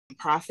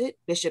prophet,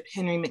 Bishop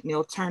Henry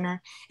McNeal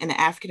Turner, and the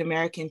African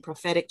American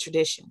prophetic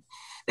tradition,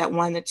 that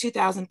won the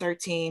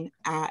 2013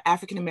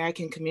 African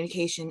American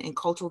Communication and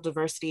Cultural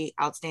Diversity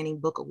Outstanding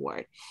Book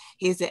Award.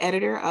 He is the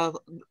editor of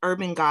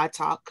Urban God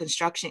Talk,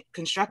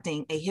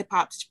 Constructing a Hip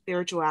Hop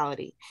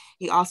Spirituality.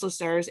 He also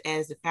serves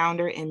as the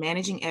founder and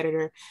managing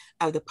editor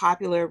of the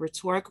popular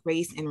Rhetoric,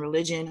 Race, and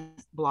Religion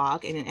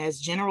blog, and as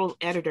general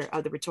editor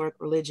of the Rhetoric,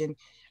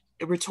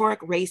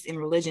 Race, and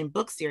Religion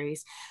book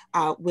series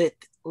with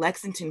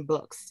Lexington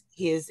Books.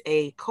 He is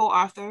a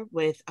co-author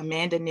with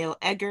Amanda Neal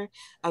Edgar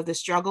of The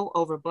Struggle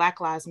Over Black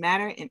Lives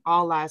Matter and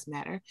All Lives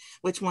Matter,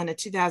 which won the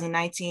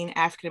 2019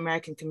 African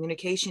American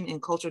Communication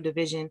and Cultural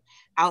Division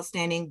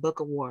Outstanding Book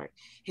Award.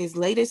 His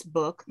latest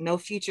book, No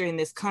Future in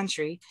This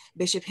Country,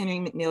 Bishop Henry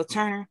McNeal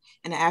Turner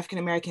and the African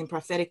American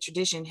Prophetic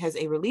Tradition, has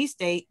a release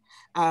date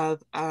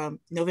of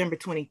November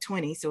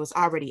 2020, so it's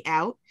already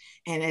out.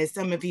 And as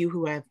some of you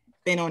who have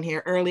been on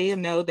here earlier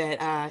know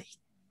that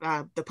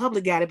the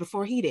public got it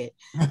before he did.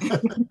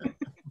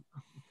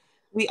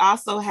 We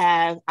also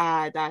have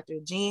Dr.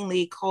 Jean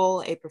Lee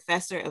Cole, a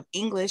professor of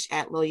English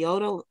at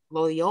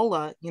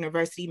Loyola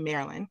University,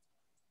 Maryland,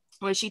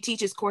 where she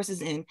teaches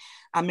courses in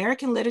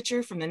American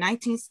literature from the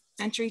 19th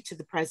century to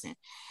the present.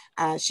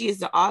 She is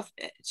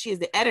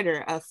the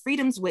editor of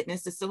Freedom's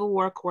Witness, the Civil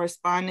War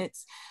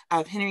correspondence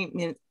of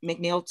Henry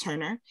McNeal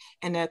Turner,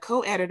 and a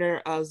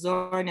co-editor of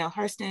Zora Neale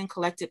Hurston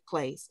Collected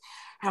Plays.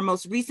 Her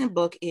most recent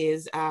book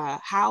is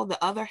How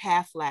the Other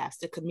Half Laughs,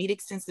 The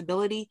Comedic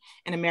Sensibility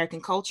in American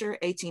Culture,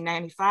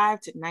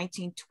 1895 to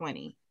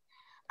 1920.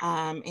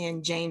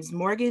 And James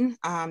Morgan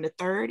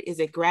III is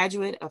a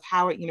graduate of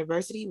Howard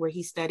University, where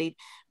he studied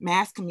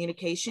mass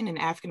communication and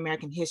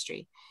African-American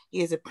history.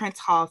 He is a Prince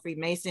Hall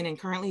Freemason and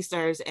currently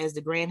serves as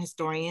the Grand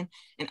Historian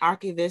and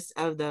Archivist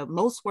of the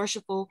Most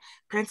Worshipful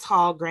Prince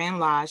Hall Grand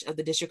Lodge of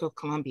the District of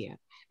Columbia.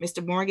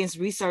 Mr. Morgan's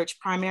research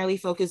primarily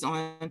focused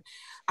on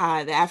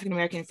the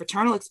African-American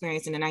fraternal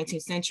experience in the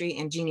 19th century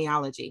and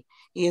genealogy.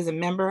 He is a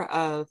member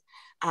of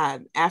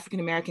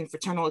African-American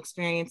fraternal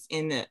experience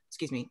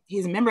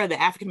he's a member of the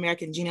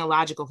African-American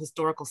Genealogical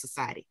Historical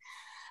Society.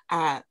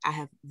 I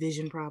have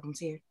vision problems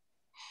here.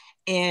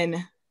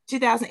 In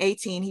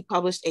 2018, he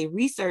published a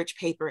research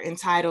paper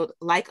entitled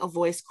Like a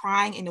Voice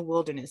Crying in the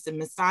Wilderness, The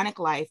Masonic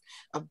Life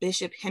of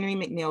Bishop Henry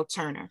McNeal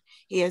Turner.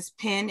 He has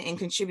penned and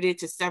contributed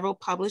to several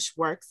published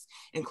works,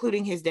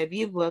 including his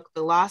debut book,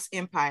 The Lost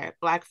Empire,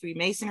 Black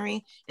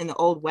Freemasonry in the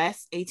Old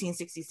West,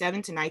 1867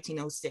 to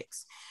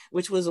 1906,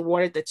 which was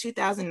awarded the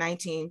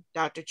 2019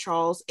 Dr.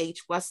 Charles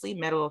H. Wesley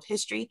Medal of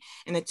History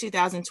and the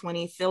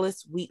 2020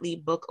 Phyllis Wheatley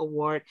Book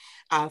Award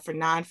for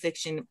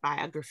nonfiction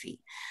biography.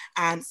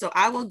 So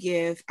I will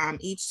give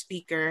each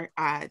speaker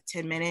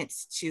 10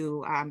 minutes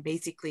to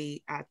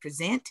basically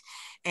present.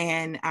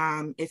 And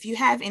if you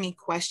have any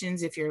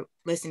questions, if you're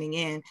listening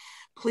in,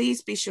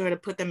 please be sure to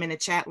put them in the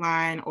chat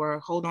line or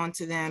hold on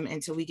to them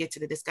until we get to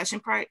the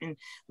discussion part, and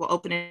we'll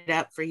open it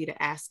up for you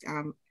to ask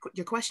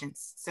your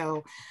questions.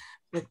 So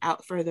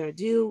without further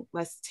ado,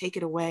 let's take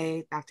it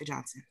away, Dr.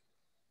 Johnson.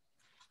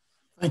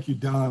 Thank you,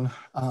 Don,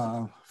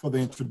 for the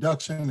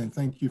introduction, and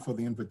thank you for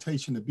the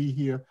invitation to be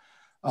here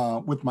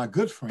with my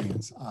good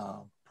friends,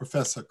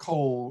 Professor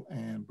Cole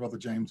and Brother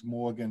James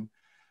Morgan.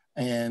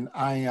 And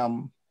I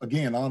am,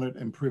 again, honored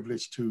and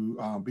privileged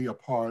to be a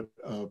part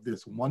of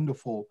this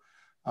wonderful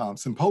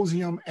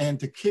symposium and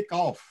to kick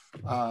off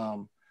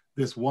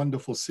this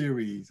wonderful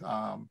series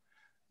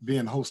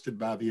being hosted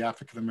by the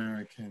African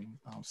American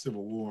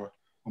Civil War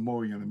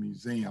Memorial and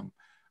Museum.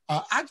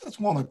 I just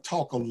want to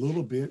talk a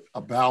little bit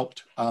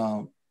about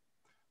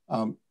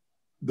the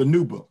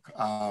new book,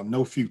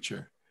 No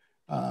Future,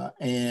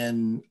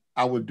 and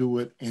I would do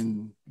it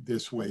in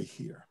this way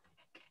here.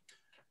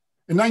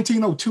 In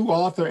 1902,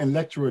 author and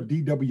lecturer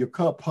D.W.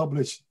 Cupp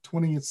published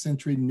 20th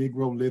Century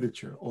Negro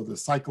Literature, or the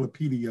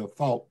Cyclopedia of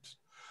Thoughts,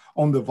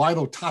 on the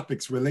vital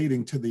topics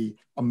relating to the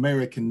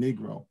American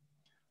Negro.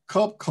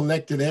 Cupp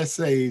collected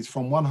essays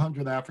from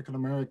 100 African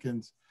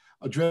Americans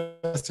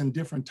addressing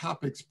different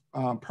topics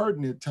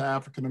pertinent to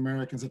African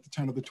Americans at the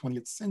turn of the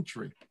 20th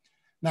century.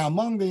 Now,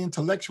 among the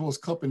intellectuals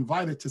Cupp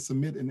invited to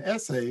submit an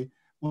essay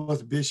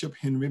was Bishop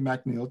Henry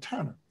McNeal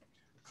Turner.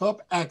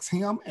 Cupp asked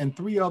him and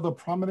 3 other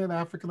prominent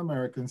African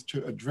Americans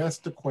to address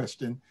the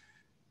question,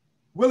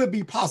 will it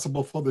be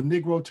possible for the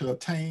Negro to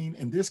attain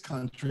in this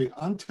country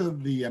unto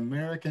the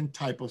American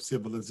type of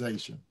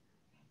civilization?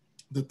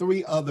 The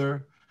 3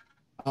 other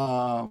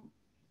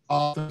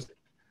authors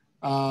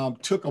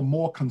took a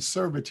more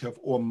conservative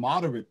or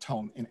moderate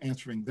tone in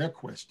answering their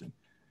question.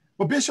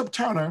 But Bishop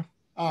Turner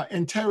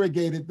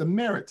interrogated the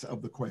merits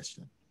of the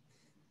question.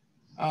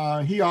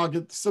 He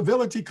argued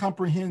civility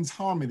comprehends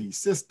harmony,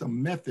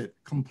 system, method,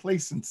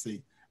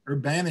 complacency,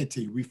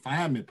 urbanity,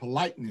 refinement,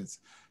 politeness,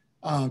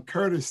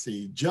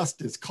 courtesy,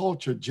 justice,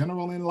 culture,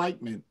 general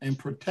enlightenment, and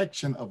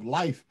protection of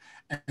life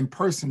and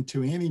person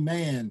to any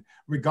man,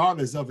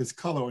 regardless of his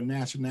color or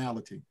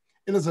nationality.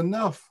 It is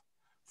enough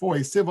for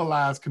a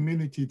civilized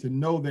community to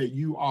know that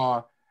you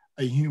are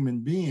a human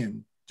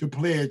being, to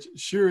pledge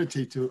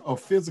surety of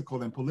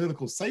physical and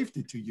political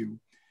safety to you,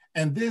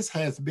 And this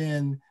has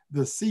been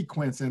the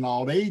sequence in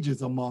all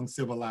ages among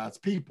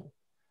civilized people.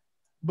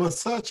 But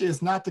such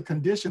is not the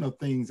condition of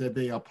things that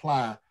they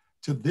apply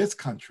to this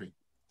country,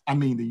 I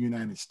mean the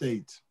United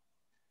States.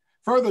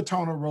 Further,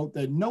 Turner wrote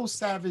that no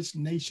savage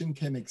nation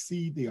can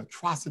exceed the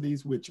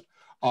atrocities which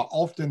are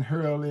often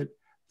hurled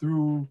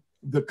through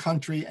the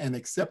country and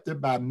accepted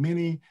by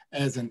many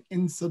as an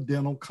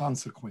incidental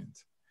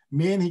consequence.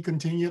 Men, he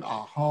continued,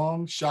 are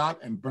hung, shot,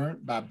 and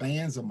burnt by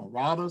bands of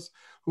marauders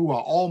who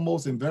are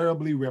almost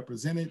invariably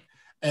represented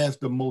as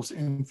the most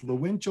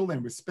influential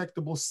and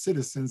respectable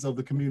citizens of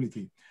the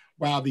community,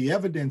 while the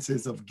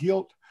evidences of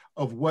guilt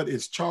of what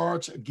is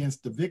charged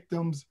against the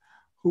victims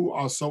who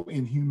are so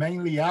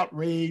inhumanely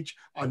outraged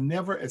are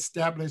never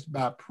established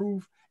by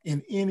proof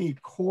in any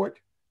court.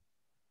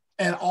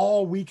 And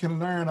all we can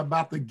learn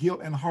about the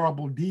guilt and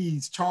horrible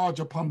deeds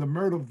charged upon the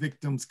murder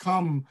victims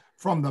come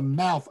from the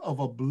mouth of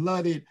a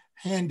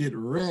bloody-handed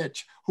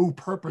wretch who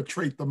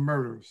perpetrate the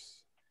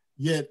murders,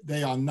 yet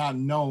they are not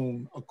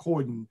known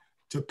according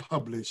to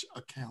published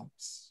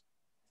accounts.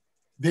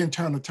 Then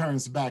Turner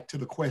turns back to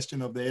the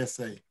question of the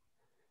essay.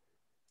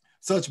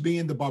 Such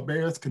being the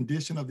barbarous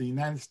condition of the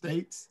United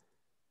States,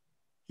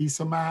 he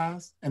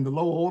surmised, and the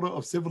low order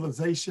of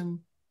civilization,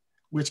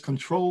 which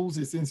controls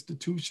its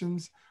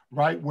institutions,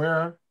 right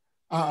where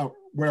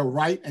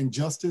right and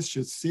justice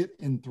should sit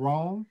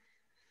enthroned,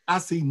 I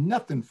see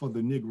nothing for the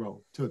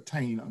Negro to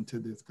attain unto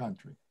this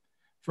country.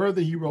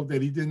 Further, he wrote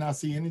that he did not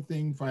see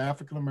anything for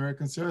African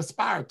Americans to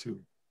aspire to.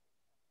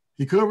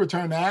 He could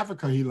return to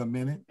Africa, he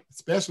lamented,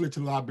 especially to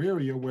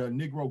Liberia, where a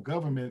Negro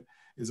government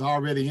is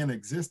already in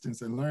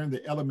existence, and learn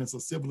the elements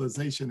of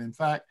civilization. In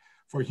fact,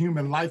 for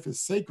human life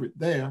is sacred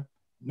there.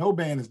 No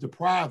man is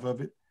deprived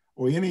of it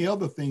or any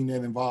other thing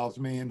that involves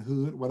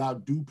manhood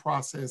without due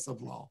process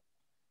of law.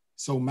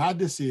 So my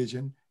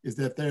decision is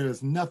that there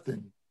is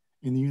nothing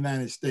in the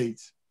United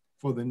States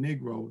for the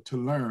Negro to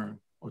learn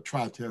or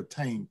try to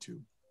attain to.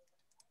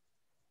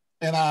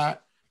 And I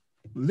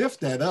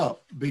lift that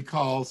up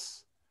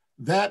because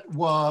that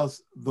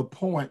was the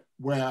point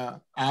where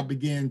I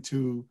began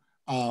to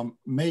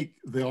make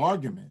the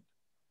argument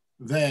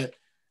that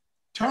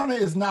Turner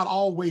is not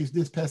always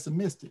this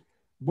pessimistic,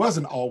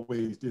 wasn't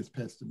always this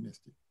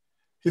pessimistic.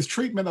 His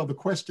treatment of the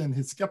question,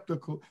 his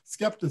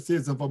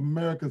skepticism of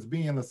America's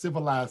being a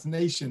civilized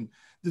nation,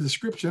 the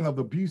description of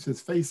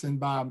abuses faced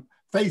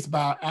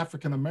by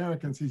African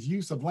Americans, his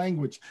use of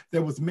language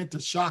that was meant to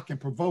shock and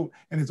provoke,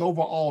 and his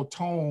overall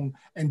tone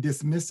and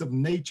dismissive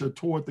nature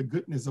toward the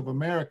goodness of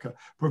America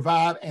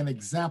provide an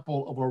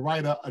example of a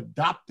writer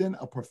adopting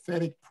a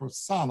prophetic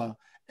persona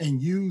and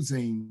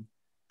using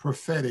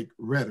prophetic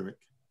rhetoric.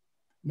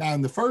 Now,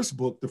 in the first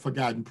book, The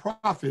Forgotten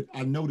Prophet,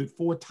 I noted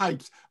 4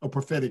 types of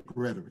prophetic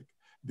rhetoric: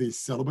 the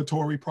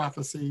celebratory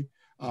prophecy,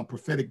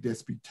 prophetic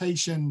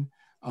disputation,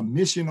 a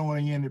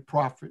mission-oriented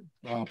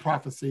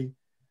prophecy.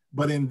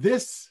 But in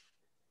this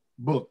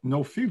book,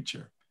 No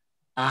Future,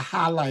 I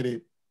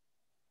highlighted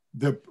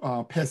the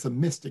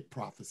pessimistic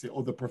prophecy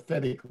or the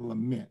prophetic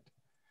lament.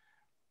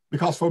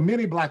 Because for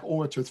many Black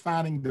orators,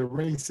 finding the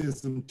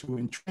racism to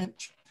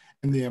entrench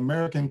and the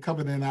American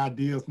covenant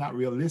idea is not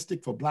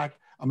realistic for Black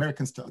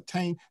Americans to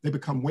attain, they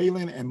become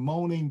wailing and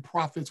moaning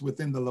prophets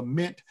within the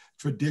lament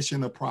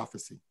tradition of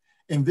prophecy.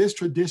 In this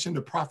tradition,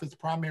 the prophet's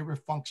primary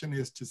function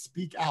is to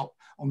speak out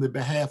on the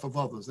behalf of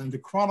others and to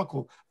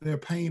chronicle their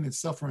pain and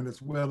suffering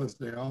as well as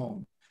their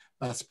own.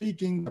 By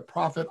speaking, the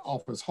prophet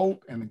offers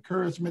hope and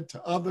encouragement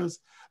to others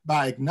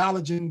by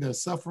acknowledging their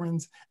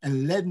sufferings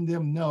and letting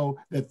them know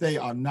that they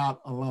are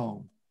not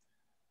alone.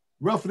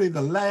 Roughly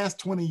the last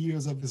 20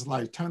 years of his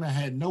life, Turner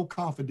had no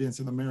confidence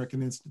in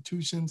American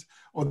institutions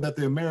or that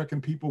the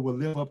American people will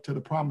live up to the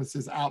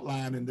promises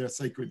outlined in their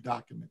sacred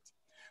documents.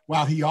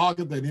 While he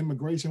argued that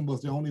immigration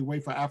was the only way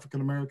for African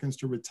Americans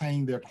to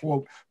retain their,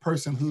 quote,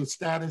 personhood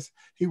status,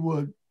 he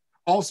would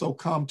also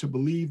come to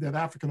believe that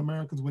African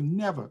Americans would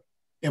never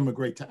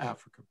immigrate to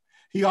Africa.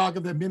 He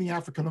argued that many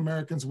African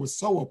Americans were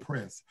so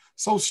oppressed,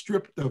 so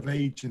stripped of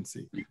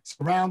agency,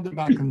 surrounded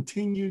by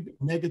continued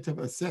negative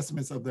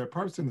assessments of their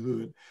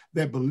personhood,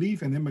 that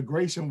belief in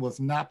immigration was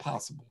not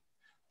possible.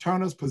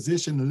 Turner's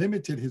position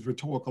limited his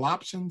rhetorical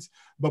options,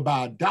 but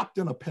by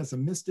adopting a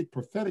pessimistic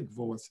prophetic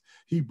voice,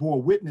 he bore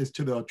witness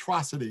to the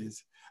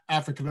atrocities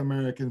African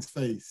Americans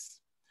face.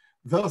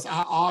 Thus,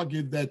 I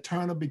argued that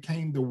Turner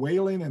became the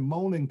wailing and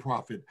moaning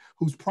prophet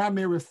whose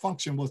primary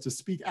function was to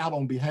speak out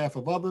on behalf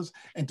of others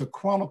and to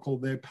chronicle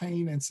their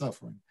pain and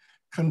suffering.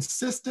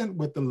 Consistent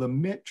with the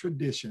lament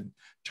tradition,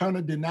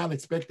 Turner did not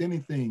expect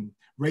anything,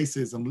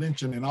 racism,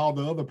 lynching, and all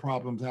the other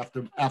problems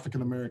after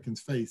African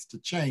Americans face, to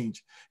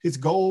change. His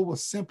goal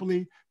was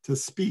simply to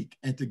speak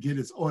and to get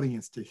his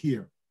audience to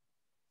hear.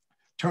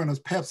 Turner's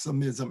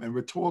pessimism and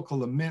rhetorical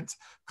laments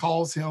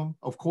caused him,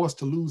 of course,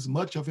 to lose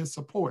much of his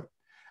support.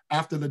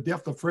 After the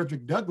death of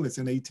Frederick Douglass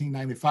in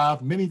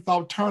 1895, many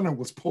thought Turner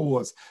was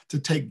poised to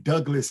take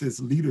Douglass's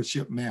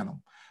leadership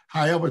mantle.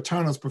 However,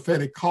 Turner's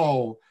prophetic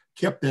call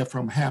kept that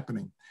from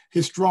happening.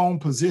 his strong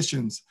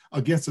positions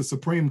against the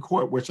Supreme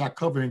Court, which I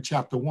cover in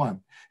chapter 1,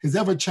 his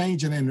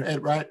ever-changing and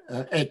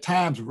at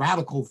times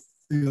radical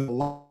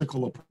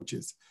theological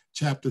approaches,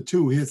 chapter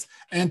 2, his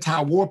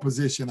anti-war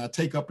position I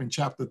take up in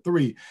chapter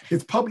 3,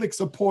 his public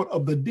support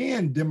of the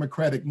then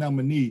Democratic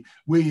nominee,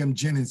 William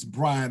Jennings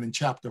Bryan, in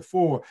chapter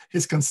 4,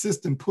 his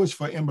consistent push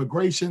for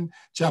immigration,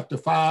 chapter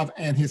 5,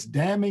 and his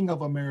damning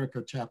of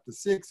America, chapter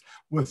 6,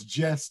 was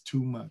just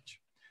too much.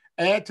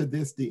 Add to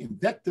this the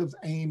invectives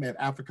aimed at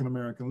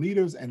African-American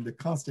leaders and the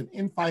constant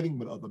infighting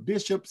with other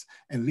bishops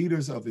and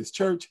leaders of his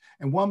church,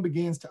 and one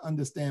begins to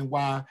understand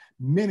why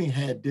many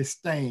had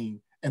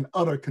disdain and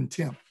utter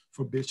contempt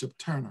for Bishop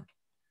Turner.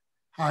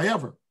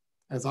 However,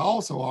 as I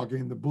also argue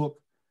in the book,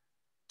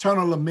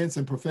 Turner laments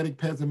and prophetic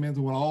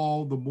pessimism were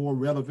all the more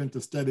relevant to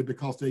study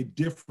because they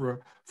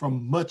differ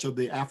from much of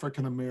the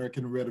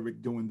African-American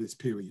rhetoric during this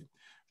period.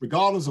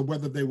 Regardless of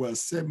whether they were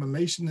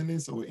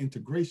assimilationist or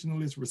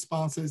integrationalist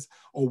responses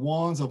or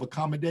ones of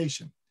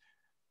accommodation,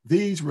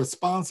 these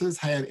responses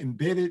had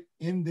embedded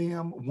in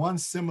them one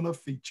similar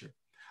feature,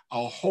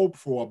 a hope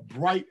for a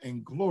bright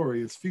and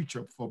glorious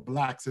future for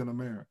Blacks in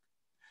America.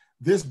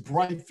 This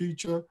bright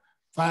future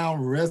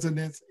found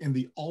resonance in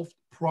the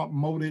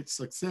oft-promoted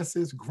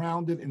successes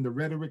grounded in the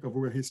rhetoric of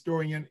what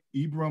historian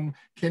Ibram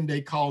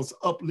Kendi calls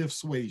uplift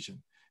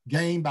suasion,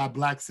 gained by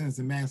Black since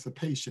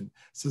emancipation,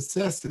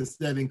 successes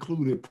that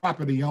included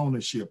property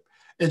ownership,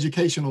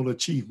 educational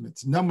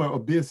achievements, number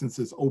of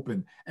businesses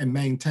open and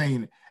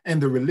maintained,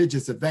 and the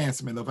religious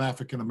advancement of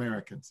African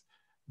Americans.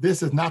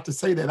 This is not to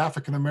say that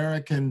African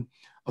American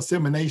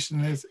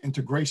assimilationist,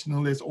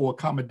 integrationalist, or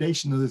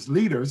accommodationalist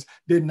leaders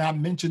did not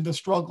mention the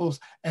struggles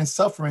and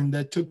suffering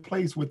that took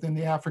place within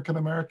the African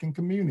American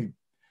community.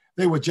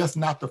 They were just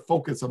not the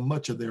focus of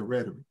much of their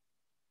rhetoric.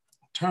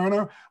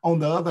 Turner, on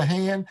the other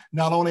hand,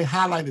 not only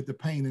highlighted the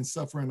pain and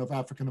suffering of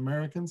African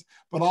Americans,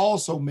 but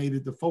also made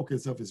it the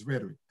focus of his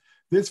rhetoric.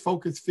 This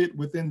focus fit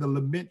within the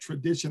lament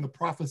tradition of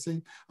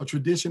prophecy, a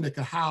tradition that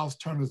could house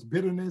Turner's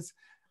bitterness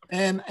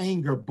and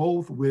anger,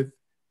 both with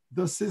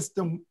the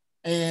system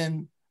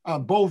and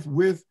both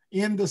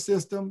within the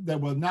system that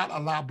will not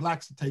allow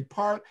Blacks to take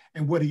part,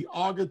 and what he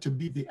argued to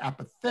be the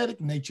apathetic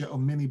nature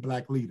of many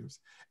Black leaders.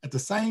 At the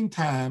same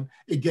time,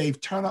 it gave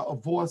Turner a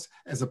voice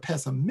as a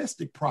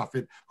pessimistic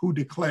prophet who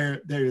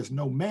declared there is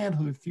no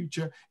manhood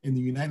future in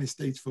the United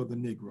States for the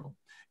Negro.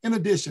 In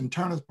addition,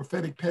 Turner's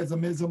prophetic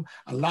pessimism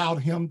allowed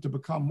him to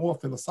become more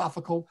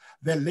philosophical,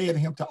 that led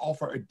him to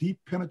offer a deep,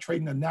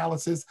 penetrating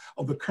analysis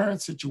of the current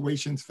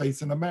situations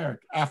facing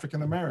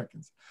African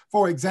Americans.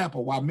 For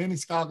example, while many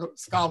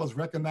scholars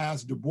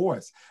recognize Du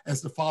Bois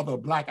as the father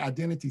of Black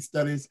identity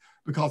studies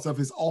because of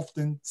his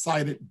often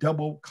cited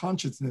double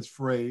consciousness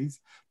phrase,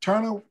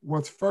 Turner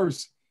was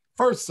first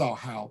saw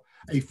how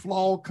a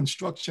flawed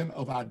construction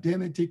of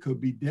identity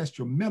could be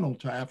detrimental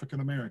to African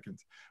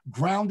Americans.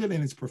 Grounded in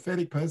his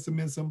prophetic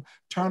pessimism,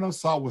 Turner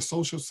saw what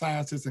social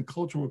sciences and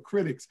cultural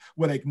critics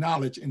would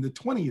acknowledge in the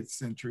 20th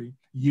century,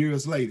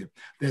 years later,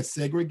 that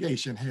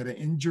segregation had an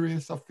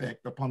injurious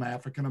effect upon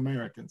African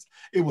Americans.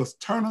 It was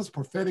Turner's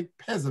prophetic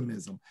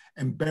pessimism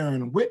and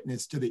bearing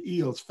witness to the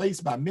ills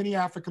faced by many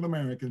African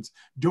Americans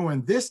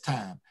during this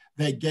time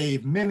that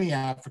gave many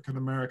African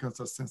Americans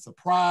a sense of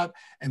pride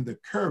and the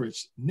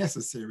courage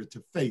necessary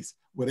to face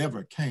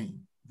whatever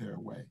came their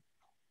way.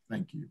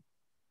 Thank you.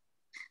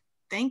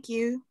 Thank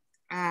you,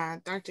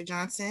 Dr.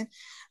 Johnson.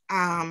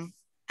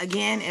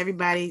 Again,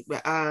 everybody,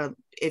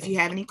 if you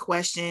have any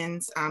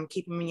questions,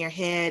 keep them in your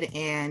head.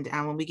 And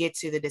when we get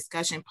to the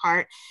discussion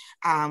part,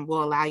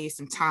 we'll allow you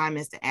some time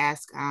as to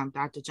ask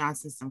Dr.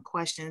 Johnson some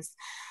questions.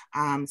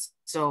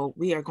 So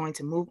we are going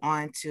to move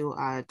on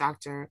to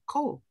Dr.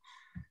 Cole.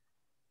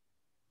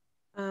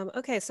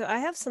 Okay, so I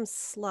have some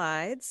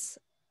slides.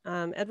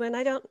 Edwin,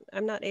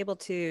 I'm not able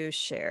to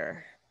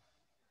share.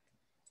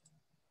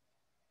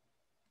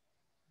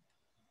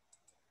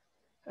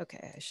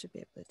 Okay, I should be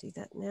able to do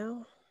that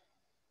now.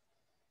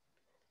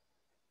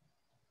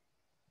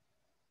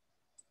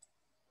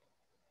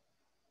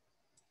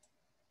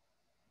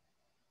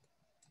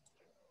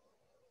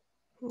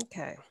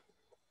 Okay.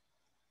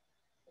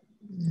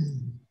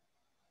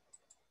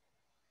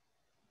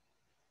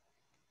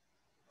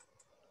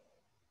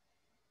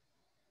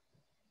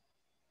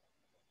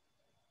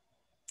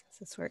 Is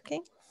this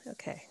working?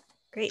 Okay,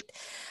 great.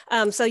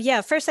 So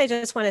yeah, first I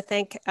just want to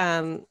thank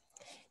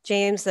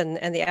James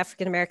and the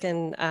African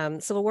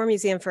American Civil War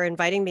Museum for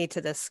inviting me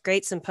to this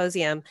great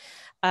symposium.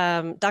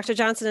 Dr.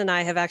 Johnson and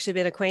I have actually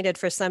been acquainted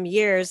for some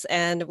years,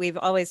 and we've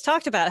always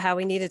talked about how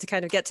we needed to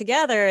kind of get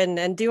together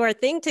and do our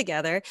thing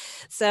together.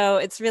 So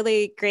it's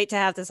really great to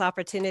have this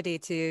opportunity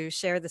to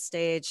share the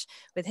stage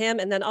with him,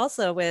 and then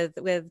also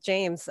with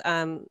James,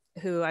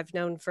 who I've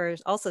known for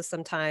also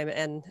some time,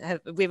 and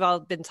we've all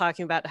been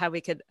talking about how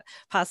we could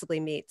possibly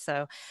meet.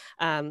 So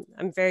I'm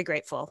very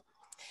grateful.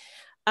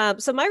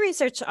 So my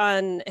research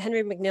on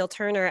Henry McNeal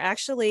Turner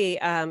actually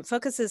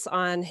focuses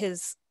on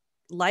his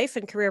life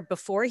and career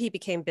before he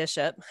became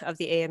bishop of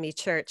the AME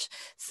Church.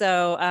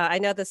 So I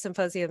know the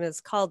symposium is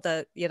called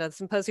the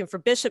Symposium for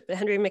Bishop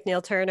Henry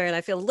McNeal Turner, and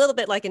I feel a little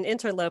bit like an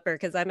interloper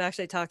because I'm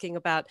actually talking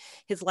about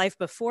his life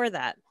before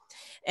that.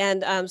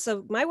 And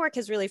so my work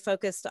has really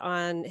focused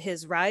on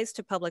his rise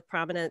to public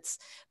prominence,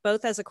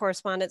 both as a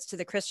correspondent to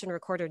the Christian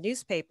Recorder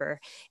newspaper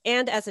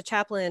and as a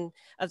chaplain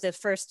of the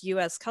first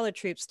US colored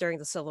troops during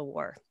the Civil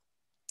War.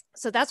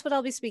 So that's what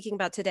I'll be speaking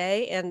about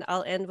today, and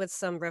I'll end with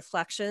some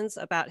reflections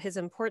about his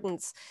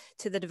importance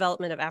to the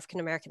development of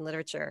African-American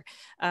literature.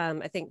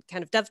 I think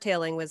kind of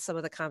dovetailing with some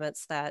of the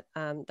comments that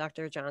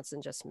Dr.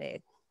 Johnson just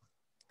made.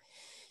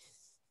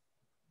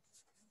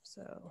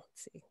 So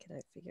let's see, can I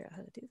figure out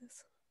how to do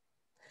this?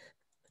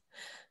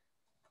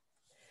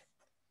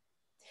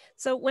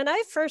 So when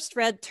I first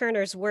read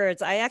Turner's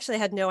words, I actually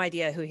had no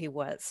idea who he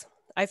was.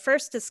 I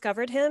first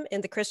discovered him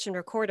in the Christian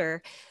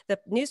Recorder, the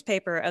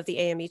newspaper of the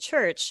AME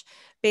Church,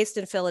 based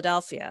in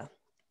Philadelphia.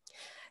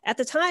 At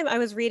the time, I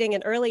was reading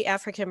an early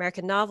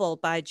African-American novel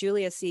by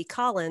Julia C.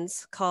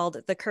 Collins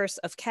called The Curse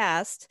of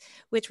Caste,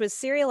 which was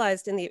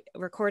serialized in the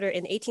Recorder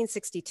in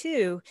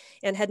 1862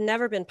 and had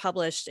never been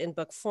published in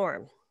book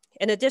form.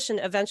 An edition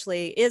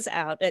eventually is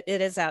out. It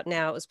is out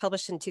now. It was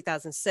published in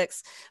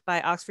 2006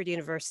 by Oxford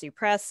University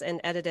Press and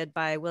edited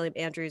by William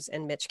Andrews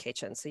and Mitch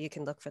Cachin. So you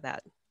can look for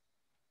that.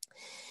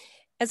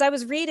 As I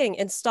was reading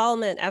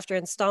installment after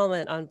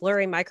installment on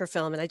blurry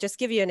microfilm, and I just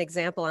give you an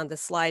example on the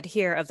slide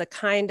here of the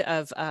kind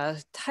of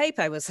type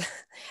I was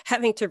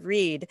having to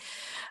read,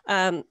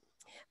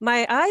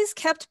 my eyes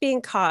kept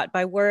being caught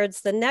by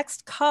words the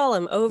next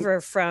column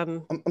over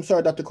from... I'm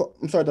sorry, Dr.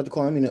 I'm sorry, Dr.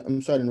 Cole.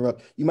 I'm sorry to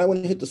interrupt. You might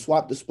want to hit the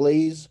swap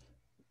displays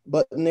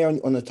button there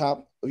on the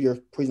top of your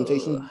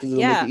presentation. Because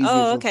it'll make it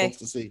easier for folks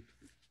to see.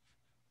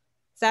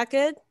 Is that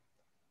good?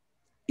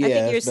 Yeah, I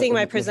think you're seeing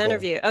my presenter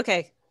view.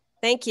 Okay.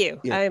 Thank you.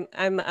 Yeah.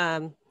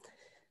 I'm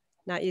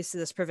not used to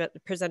this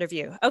presenter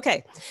view.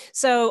 Okay,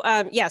 so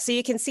yeah, so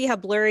you can see how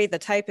blurry the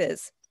type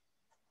is.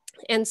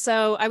 And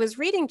so I was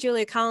reading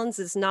Julia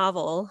Collins's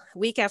novel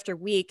week after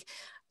week,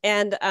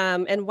 and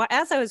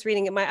as I was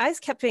reading it, my eyes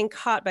kept being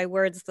caught by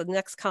words the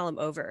next column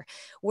over.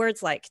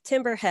 Words like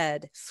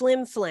timberhead,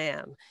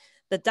 flim-flam,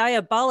 the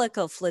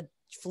diabolical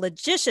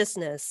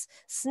flagitiousness,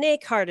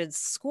 snake-hearted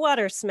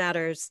squatter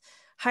smatters,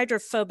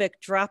 hydrophobic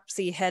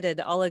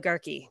dropsy-headed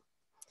oligarchy.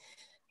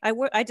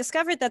 I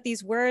discovered that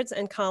these words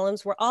and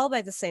columns were all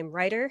by the same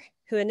writer,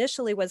 who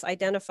initially was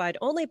identified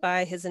only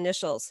by his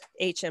initials,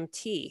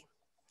 HMT.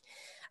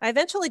 I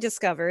eventually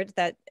discovered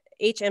that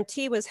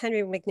HMT was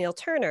Henry McNeal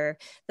Turner,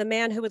 the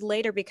man who would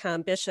later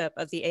become bishop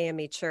of the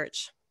AME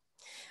Church.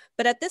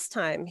 But at this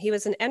time, he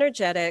was an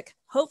energetic,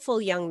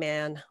 hopeful young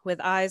man with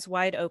eyes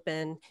wide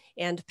open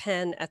and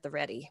pen at the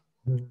ready.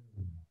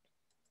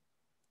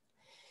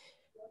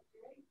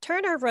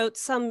 Turner wrote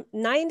some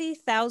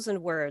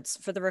 90,000 words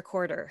for the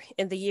Recorder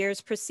in the years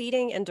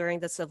preceding and during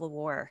the Civil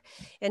War,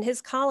 and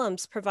his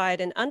columns provide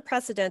an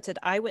unprecedented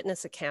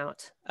eyewitness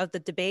account of the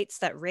debates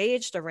that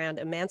raged around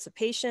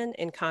emancipation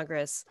in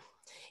Congress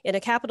in a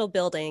Capitol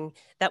building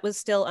that was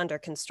still under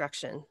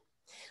construction,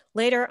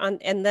 later on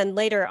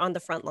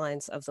the front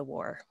lines of the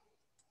war.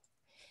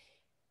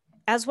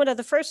 As one of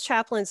the first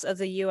chaplains of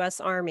the US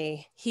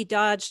Army, he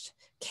dodged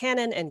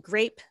cannon and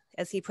grape,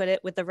 as he put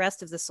it, with the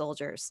rest of the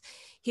soldiers.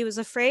 He was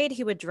afraid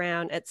he would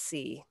drown at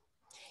sea.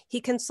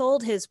 He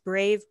consoled his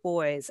brave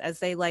boys as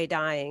they lay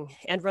dying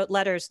and wrote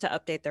letters to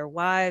update their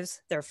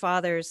wives, their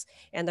fathers,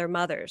 and their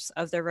mothers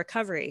of their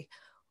recovery,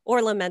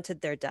 or lamented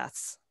their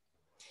deaths.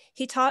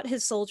 He taught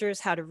his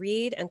soldiers how to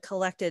read and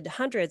collected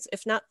hundreds,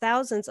 if not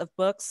thousands, of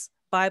books,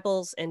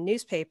 Bibles, and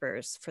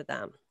newspapers for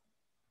them.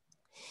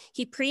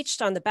 He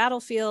preached on the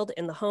battlefield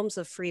in the homes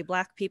of free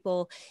Black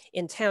people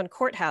in town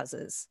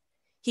courthouses.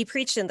 He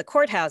preached in the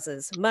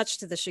courthouses, much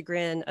to the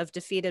chagrin of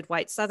defeated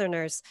white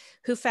Southerners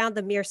who found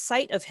the mere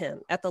sight of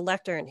him at the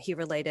lectern, he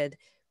related,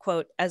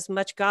 quote, as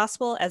much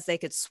gospel as they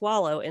could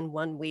swallow in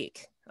 1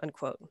 week,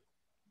 unquote.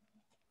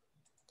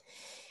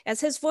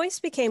 As his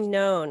voice became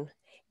known,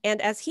 and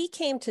as he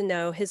came to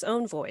know his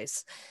own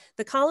voice,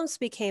 the columns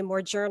became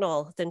more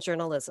journal than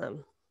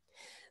journalism.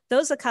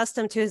 Those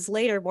accustomed to his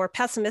later, more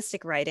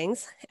pessimistic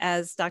writings,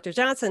 as Dr.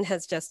 Johnson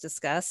has just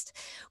discussed,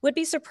 would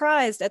be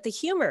surprised at the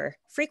humor,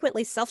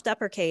 frequently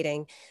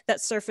self-deprecating,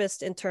 that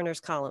surfaced in Turner's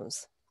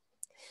columns.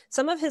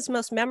 Some of his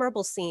most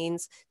memorable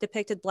scenes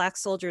depicted Black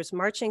soldiers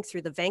marching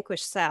through the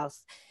vanquished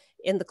South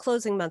in the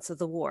closing months of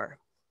the war.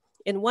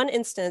 In one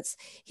instance,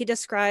 he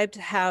described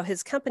how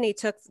his company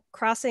took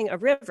crossing a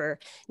river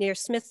near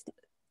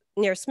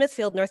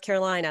Smithfield, North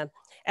Carolina,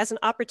 as an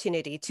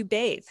opportunity to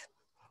bathe.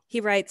 He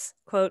writes,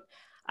 quote,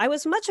 I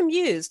was much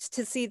amused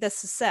to see the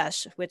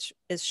secesh, which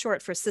is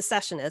short for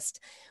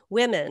secessionist,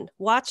 women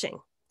watching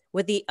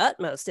with the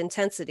utmost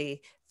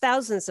intensity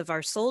thousands of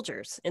our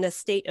soldiers in a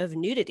state of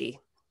nudity.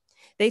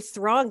 They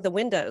thronged the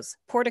windows,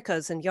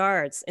 porticos, and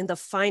yards in the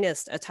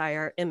finest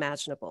attire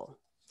imaginable.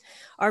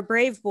 Our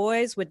brave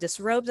boys would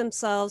disrobe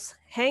themselves,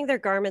 hang their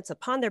garments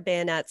upon their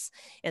bayonets,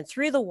 and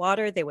through the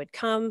water they would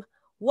come,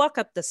 walk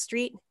up the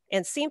street,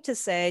 and seem to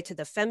say to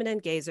the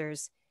feminine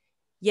gazers,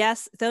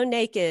 Yes, though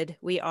naked,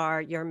 we are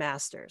your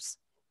masters.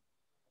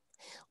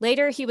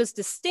 Later, he was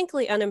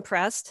distinctly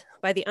unimpressed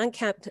by the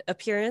unkempt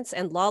appearance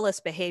and lawless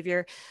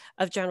behavior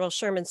of General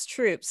Sherman's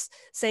troops,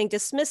 saying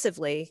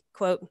dismissively,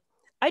 quote,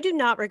 "I do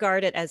not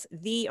regard it as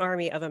the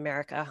Army of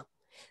America.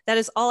 That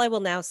is all I will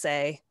now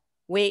say.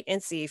 Wait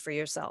and see for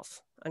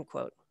yourself,"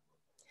 unquote.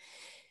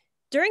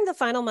 During the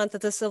final month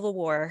of the Civil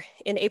War,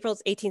 in April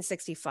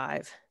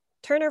 1865,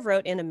 Turner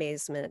wrote in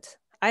amazement,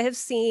 "I have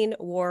seen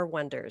war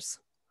wonders."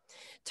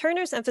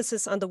 Turner's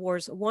emphasis on the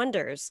war's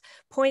wonders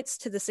points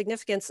to the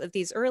significance of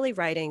these early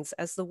writings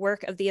as the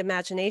work of the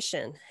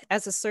imagination,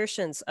 as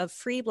assertions of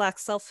free Black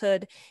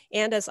selfhood,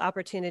 and as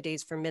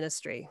opportunities for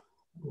ministry.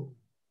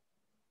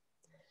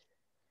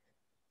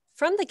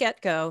 From the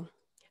get-go,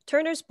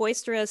 Turner's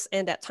boisterous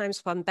and at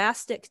times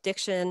bombastic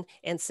diction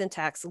and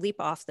syntax leap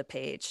off the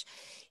page.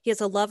 He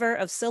is a lover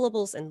of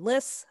syllables and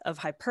lists, of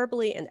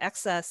hyperbole and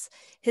excess.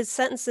 His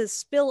sentences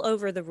spill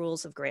over the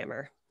rules of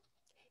grammar.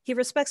 He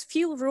respects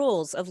few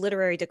rules of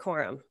literary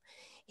decorum.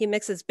 He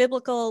mixes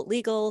biblical,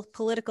 legal,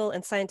 political,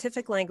 and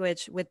scientific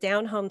language with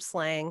down-home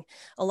slang,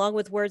 along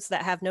with words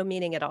that have no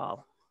meaning at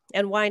all.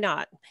 And why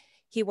not?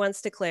 He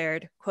once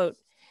declared, quote,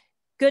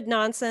 "Good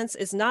nonsense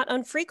is not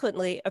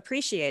unfrequently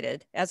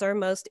appreciated as our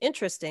most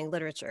interesting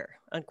literature,"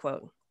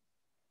 unquote.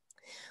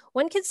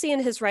 One can see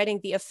in his writing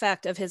the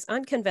effect of his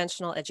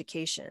unconventional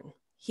education.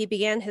 He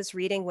began his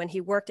reading when he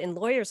worked in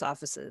lawyers'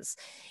 offices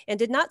and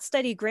did not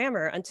study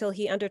grammar until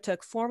he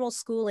undertook formal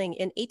schooling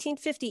in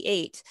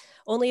 1858,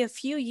 only a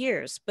few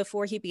years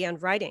before he began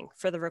writing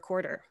for the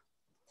Recorder.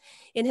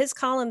 In his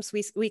columns,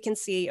 we can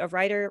see a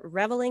writer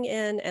reveling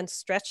in and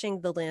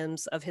stretching the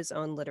limbs of his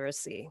own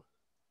literacy.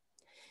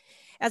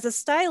 As a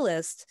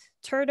stylist,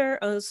 Turner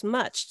owes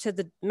much to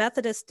the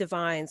Methodist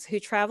divines who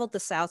traveled the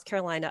South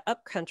Carolina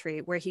upcountry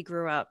where he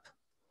grew up.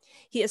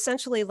 He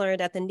essentially learned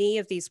at the knee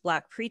of these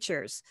Black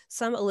preachers,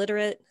 some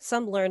illiterate,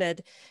 some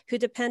learned, who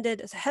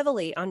depended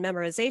heavily on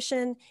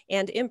memorization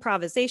and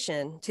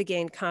improvisation to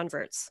gain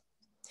converts.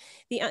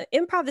 The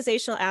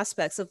improvisational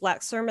aspects of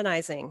Black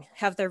sermonizing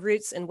have their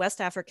roots in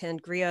West African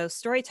griot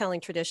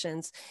storytelling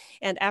traditions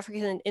and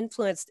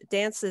African-influenced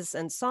dances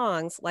and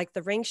songs like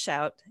the ring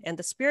shout and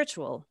the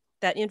spiritual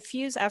that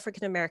infuse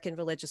African-American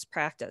religious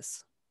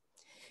practice.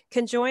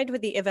 Conjoined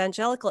with the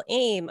evangelical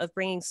aim of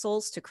bringing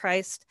souls to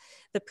Christ,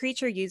 the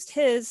preacher used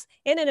his,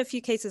 and in a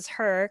few cases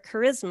her,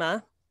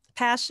 charisma,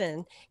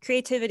 passion,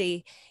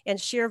 creativity,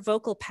 and sheer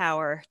vocal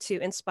power to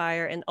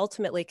inspire and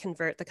ultimately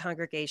convert the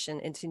congregation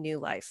into new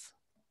life.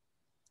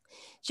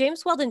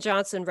 James Weldon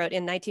Johnson wrote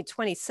in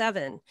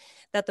 1927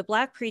 that the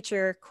Black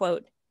preacher,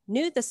 quote,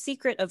 "knew the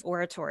secret of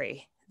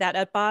oratory, that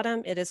at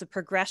bottom it is a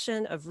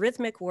progression of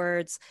rhythmic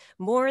words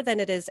more than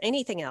it is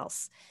anything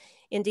else.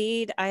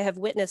 Indeed, I have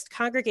witnessed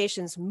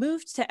congregations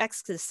moved to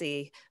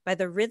ecstasy by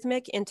the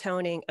rhythmic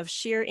intoning of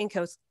sheer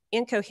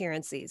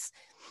incoherencies.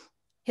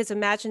 His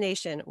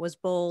imagination was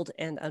bold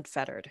and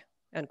unfettered,"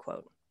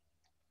 unquote.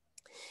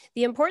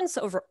 The importance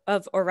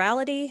of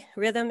orality,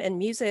 rhythm, and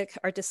music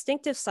are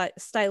distinctive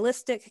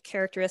stylistic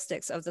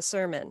characteristics of the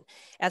sermon.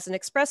 As an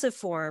expressive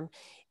form,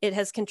 it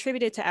has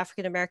contributed to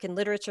African-American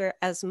literature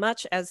as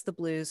much as the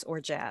blues or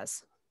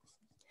jazz.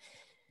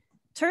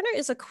 Turner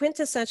is a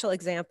quintessential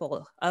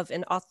example of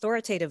an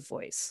authoritative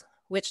voice,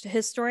 which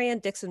historian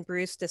Dixon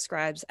Bruce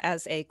describes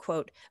as a,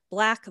 quote,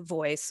 Black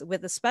voice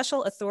with a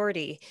special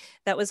authority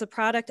that was a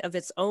product of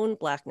its own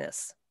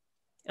Blackness,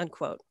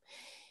 unquote.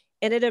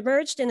 And it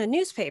emerged in a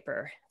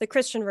newspaper, the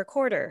Christian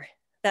Recorder,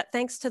 that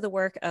thanks to the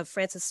work of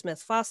Francis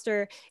Smith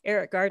Foster,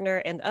 Eric Gardner,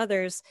 and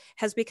others,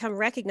 has become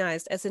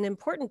recognized as an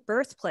important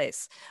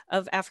birthplace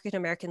of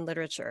African-American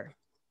literature.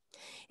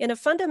 In a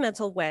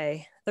fundamental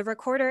way, the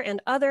Recorder and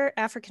other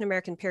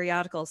African-American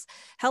periodicals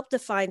helped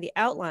define the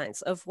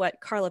outlines of what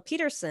Carla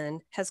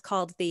Peterson has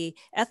called the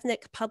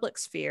ethnic public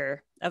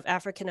sphere of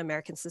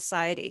African-American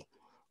society,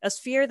 a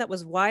sphere that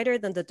was wider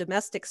than the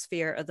domestic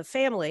sphere of the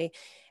family,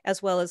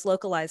 as well as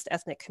localized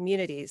ethnic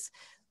communities,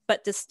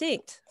 but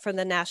distinct from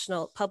the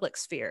national public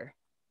sphere.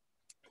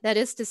 That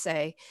is to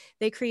say,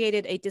 they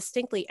created a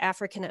distinctly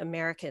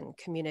African-American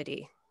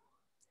community.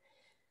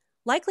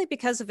 Likely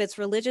because of its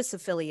religious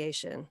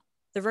affiliation,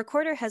 the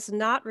Recorder has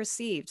not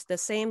received the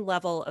same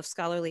level of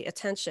scholarly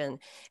attention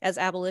as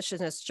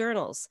abolitionist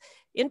journals,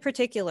 in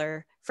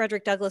particular,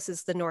 Frederick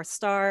Douglass's The North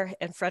Star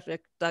and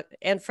Frederick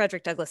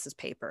Douglass's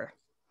paper.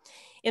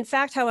 In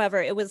fact,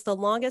 however, it was the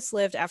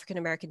longest-lived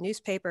African-American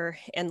newspaper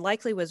and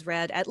likely was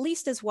read at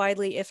least as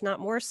widely, if not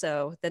more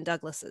so, than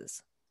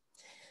Douglass's.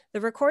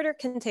 The Recorder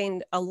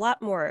contained a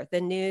lot more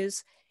than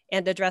news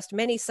and addressed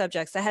many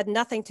subjects that had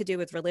nothing to do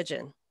with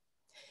religion.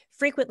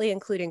 Frequently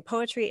including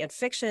poetry and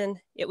fiction,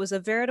 it was a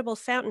veritable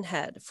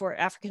fountainhead for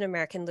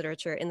African-American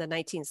literature in the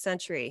 19th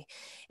century,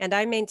 and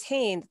I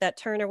maintained that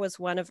Turner was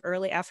one of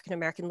early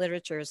African-American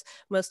literature's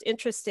most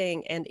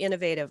interesting and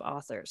innovative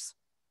authors.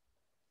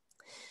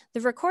 The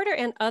Recorder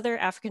and other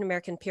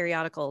African-American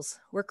periodicals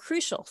were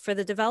crucial for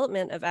the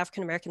development of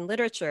African-American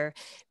literature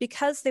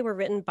because they were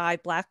written by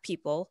Black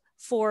people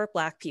for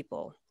Black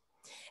people.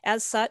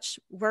 As such,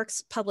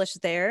 works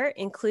published there,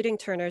 including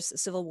Turner's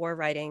Civil War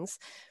writings,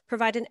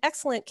 provide an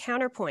excellent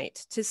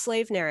counterpoint to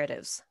slave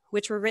narratives,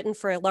 which were written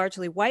for a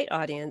largely white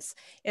audience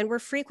and were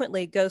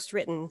frequently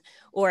ghost-written,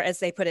 or as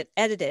they put it,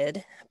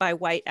 edited by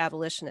white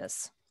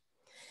abolitionists.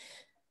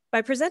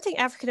 By presenting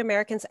African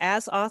Americans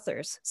as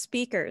authors,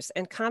 speakers,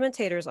 and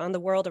commentators on the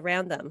world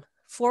around them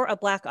for a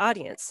Black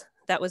audience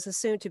that was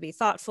assumed to be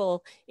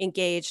thoughtful,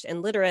 engaged,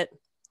 and literate,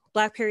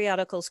 Black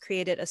periodicals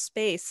created a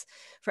space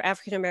for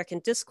African American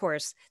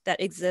discourse that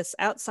exists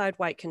outside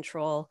white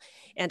control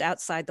and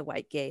outside the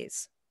white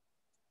gaze.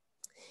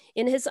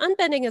 In his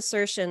unbending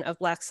assertion of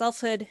Black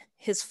selfhood,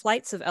 his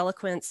flights of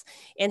eloquence,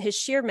 and his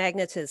sheer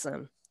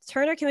magnetism,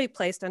 Turner can be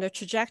placed on a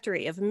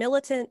trajectory of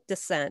militant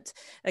dissent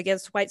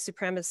against white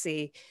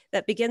supremacy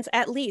that begins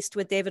at least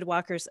with David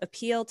Walker's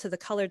appeal to the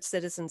colored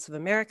citizens of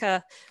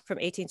America from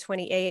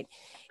 1828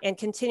 and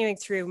continuing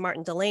through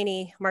Martin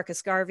Delany,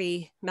 Marcus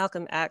Garvey,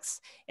 Malcolm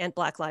X, and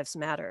Black Lives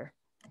Matter.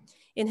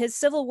 In his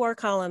Civil War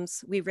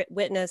columns, we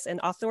witness an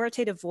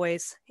authoritative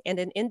voice and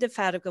an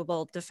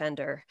indefatigable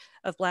defender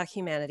of Black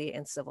humanity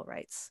and civil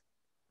rights.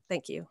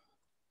 Thank you.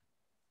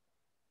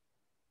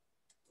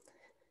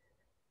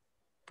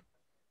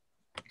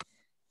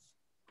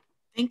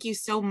 Thank you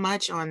so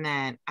much on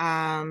that.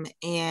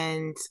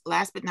 And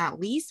last but not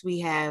least, we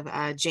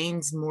have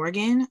James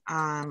Morgan,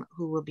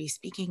 who will be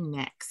speaking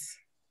next.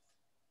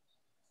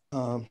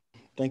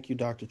 Thank you,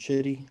 Dr.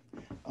 Chitty.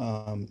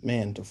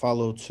 Man, to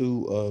follow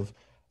two of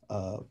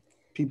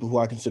people who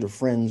I consider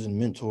friends and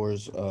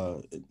mentors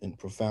and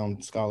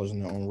profound scholars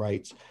in their own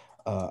rights,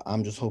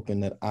 I'm just hoping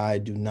that I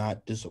do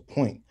not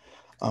disappoint.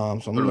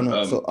 So I'm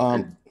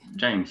gonna,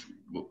 James,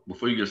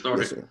 before you get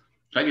started, yes, can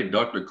I get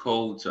Dr.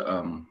 Cole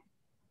to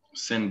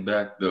send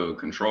back the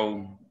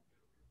control?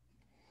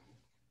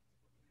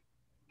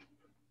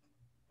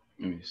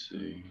 Let me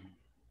see.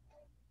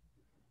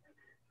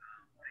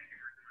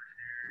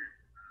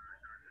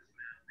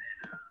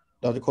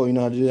 Dr. Cole, you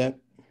know how to do that?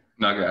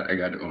 No, I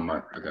got it on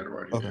I got it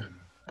right here.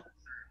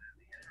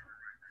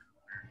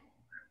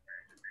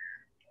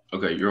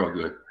 Okay. Okay, you're all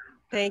good.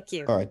 Thank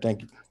you. All right,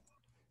 thank you.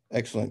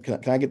 Excellent.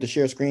 Can I get the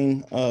share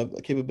screen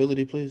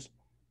capability, please?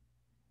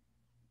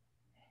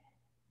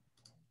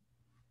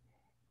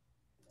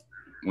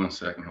 1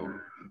 second, hold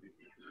on.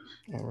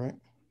 All right.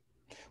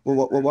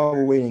 Well, while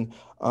we're waiting,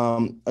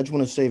 I just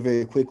want to say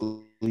very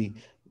quickly,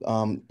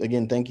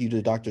 again, thank you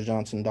to Dr.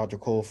 Johnson and Dr.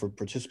 Cole for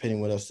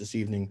participating with us this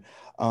evening.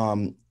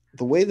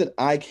 The way that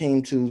I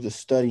came to the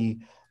study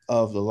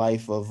of the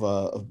life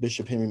of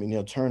Bishop Henry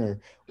McNeal Turner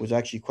was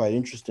actually quite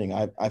interesting.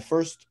 I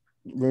first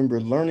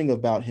remember learning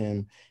about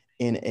him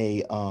in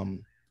a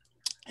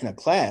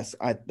class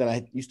that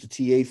I used to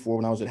TA for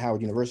when I was at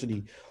Howard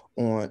University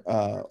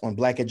on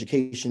Black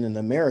education in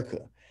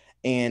America.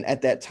 And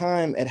at that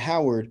time at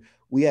Howard,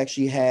 we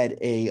actually had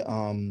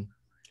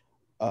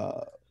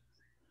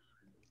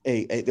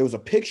there was a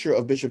picture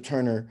of Bishop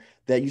Turner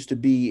that used to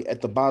be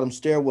at the bottom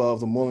stairwell of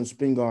the Moreland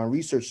Spingarn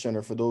Research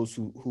Center for those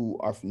who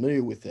are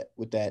familiar with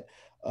that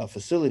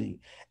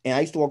facility. And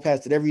I used to walk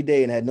past it every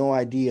day and had no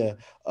idea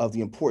of the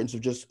importance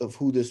of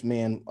who this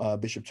man,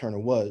 Bishop Turner,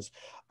 was.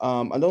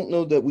 I don't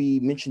know that we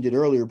mentioned it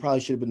earlier, probably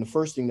should have been the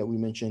first thing that we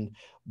mentioned,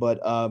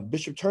 but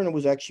Bishop Turner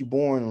was actually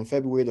born on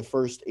February the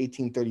 1st,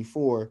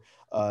 1834,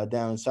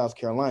 down in South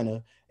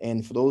Carolina.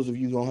 And for those of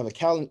you who don't have a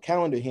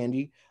calendar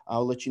handy,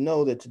 I'll let you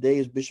know that today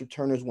is Bishop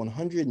Turner's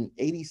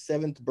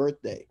 187th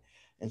birthday.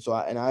 And so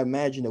I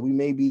imagine that we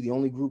may be the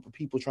only group of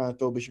people trying to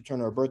throw Bishop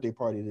Turner a birthday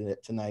party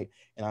tonight.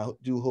 And I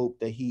do hope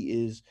that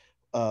he is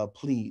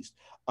pleased.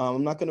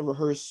 I'm not going to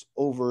rehearse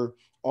over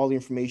all the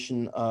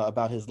information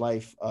about his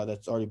life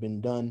that's already been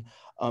done,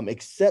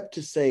 except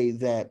to say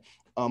that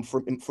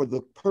for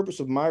the purpose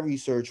of my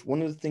research,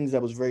 one of the things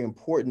that was very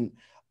important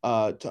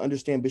to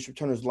understand Bishop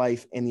Turner's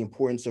life and the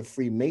importance of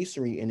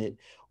Freemasonry in it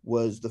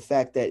was the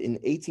fact that in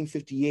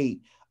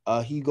 1858,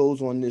 he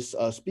goes on this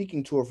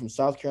speaking tour from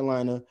South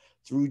Carolina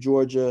through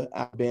Georgia,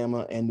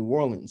 Alabama, and New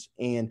Orleans.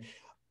 And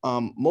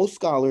most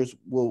scholars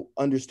will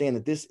understand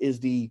that this is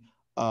the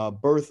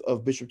birth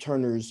of Bishop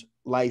Turner's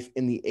life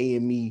in the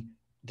AME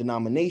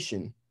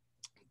denomination.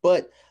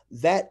 But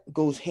that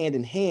goes hand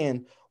in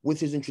hand with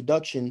his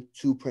introduction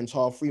to Prince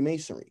Hall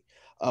Freemasonry.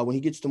 When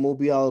he gets to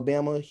Mobile,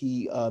 Alabama,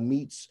 he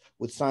meets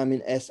with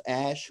Simon S.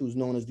 Ash, who's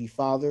known as the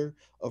father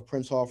of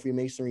Prince Hall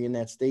Freemasonry in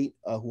that state,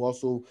 who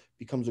also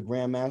becomes a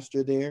Grand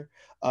Master there.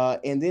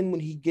 And then when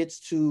he gets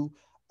to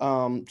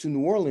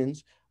New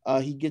Orleans,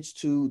 he gets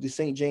to the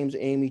St. James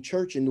AME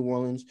Church in New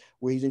Orleans,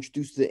 where he's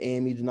introduced to the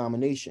AME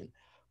denomination.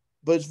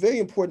 But it's very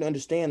important to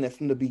understand that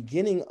from the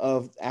beginning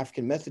of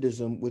African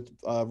Methodism with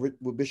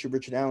Bishop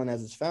Richard Allen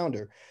as its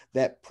founder,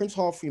 that Prince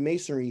Hall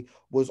Freemasonry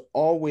was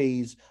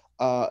always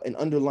an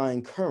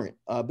underlying current.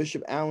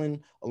 Bishop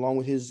Allen, along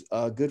with his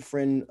good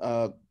friend,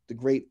 the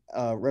great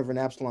Reverend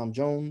Absalom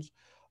Jones,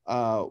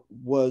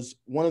 was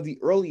one of the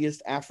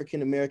earliest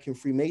African-American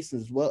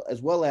Freemasons,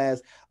 as well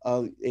as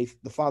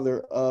the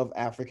father of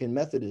African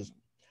Methodism.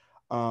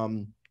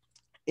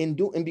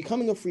 In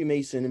becoming a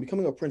Freemason and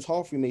becoming a Prince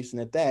Hall Freemason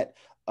at that,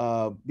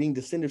 being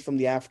descended from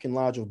the African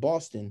Lodge of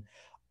Boston,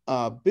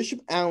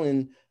 Bishop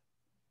Allen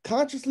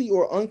consciously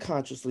or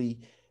unconsciously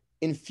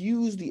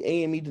infused the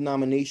AME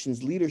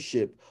denomination's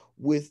leadership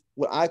with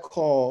what I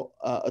call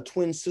a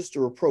twin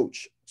sister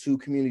approach to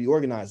community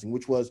organizing,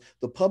 which was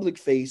the public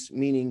face,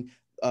 meaning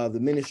the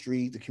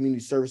ministry, the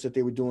community service that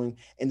they were doing,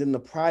 and then the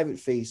private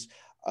face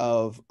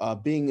of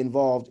being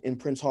involved in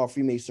Prince Hall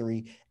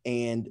Freemasonry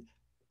and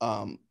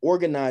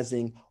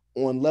organizing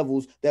on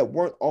levels that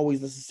weren't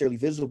always necessarily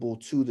visible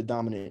to the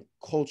dominant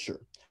culture.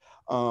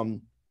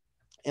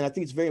 And I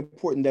think it's very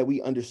important that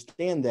we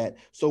understand that.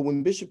 So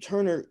when Bishop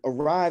Turner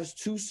arrives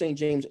to St.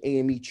 James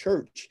AME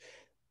Church,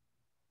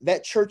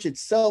 that church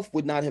itself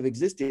would not have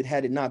existed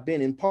had it not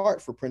been in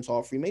part for Prince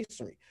Hall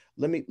Freemasonry.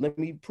 Let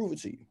me prove it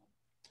to you.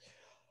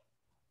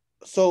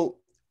 So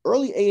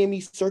early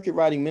AME circuit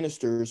riding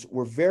ministers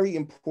were very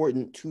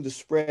important to the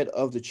spread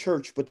of the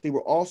church, but they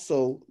were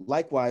also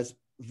likewise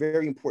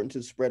very important to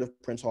the spread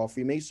of Prince Hall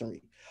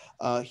Freemasonry.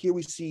 Here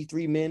we see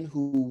three men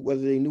who,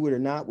 whether they knew it or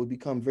not, would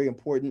become very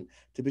important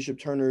to Bishop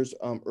Turner's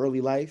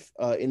early life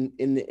in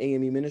the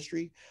AME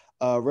ministry.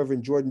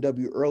 Reverend Jordan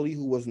W. Early,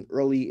 who was an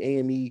early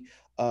AME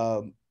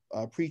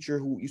preacher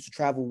who used to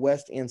travel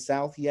west and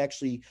south. He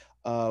actually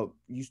at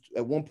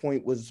one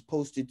point was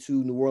posted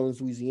to New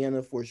Orleans,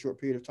 Louisiana for a short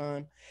period of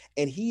time.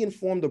 And he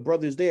informed the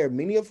brothers there,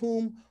 many of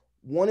whom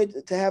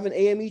wanted to have an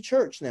AME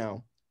church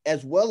now,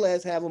 as well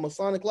as have a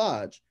Masonic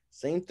lodge,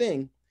 same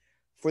thing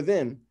for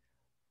them.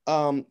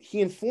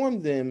 He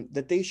informed them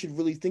that they should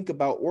really think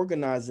about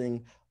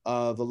organizing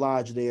the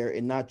lodge there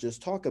and not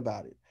just talk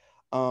about it.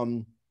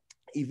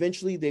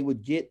 Eventually they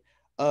would get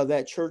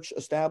that church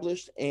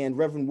established, and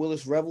Reverend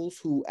Willis Revels,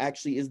 who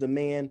actually is the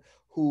man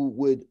who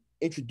would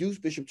introduce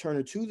Bishop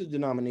Turner to the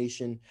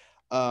denomination,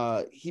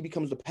 he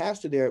becomes the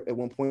pastor there at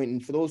one point.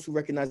 And for those who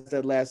recognize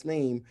that last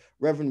name,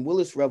 Reverend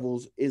Willis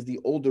Revels is the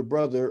older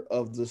brother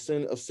of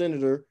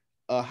Senator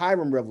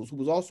Hiram Revels, who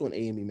was also an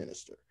AME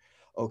minister.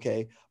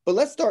 Okay, but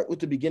let's start with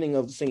the beginning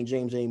of the St.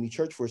 James AME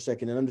Church for a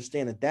second and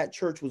understand that that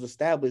church was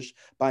established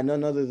by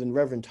none other than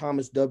Reverend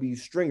Thomas W.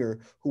 Stringer,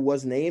 who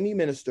was an AME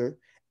minister,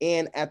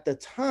 and at the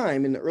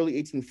time in the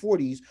early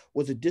 1840s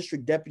was a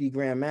district deputy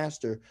grand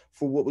master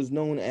for what was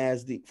known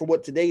as for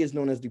what today is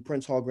known as the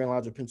Prince Hall Grand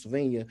Lodge of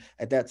Pennsylvania.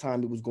 At that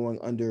time, it was going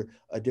under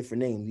a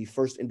different name, the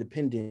First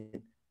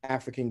Independent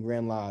African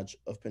Grand Lodge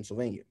of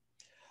Pennsylvania.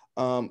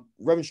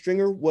 Reverend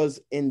Stringer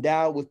was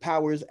endowed with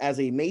powers as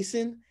a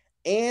Mason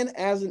and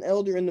as an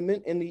elder in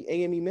the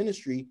AME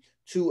ministry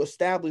to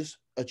establish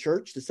a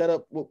church, to set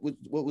up what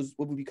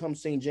would become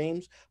St.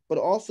 James, but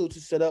also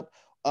to set up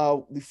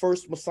the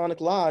first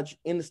Masonic lodge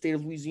in the state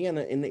of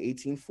Louisiana in the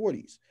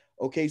 1840s.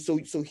 Okay, so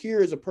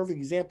here is a perfect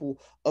example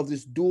of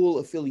this dual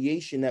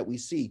affiliation that we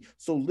see.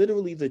 So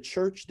literally the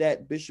church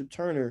that Bishop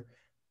Turner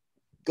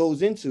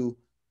goes into,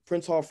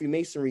 Prince Hall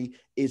Freemasonry,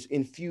 is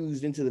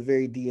infused into the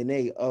very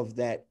DNA of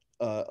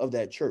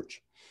that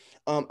church.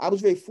 I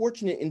was very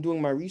fortunate in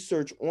doing my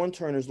research on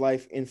Turner's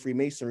life in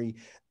Freemasonry,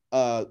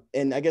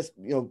 and I guess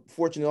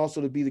fortunate also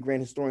to be the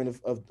grand historian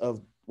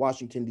of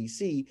Washington,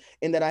 D.C.,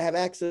 in that I have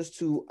access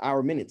to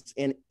our minutes.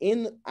 And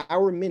in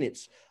our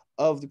minutes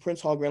of the Prince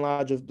Hall Grand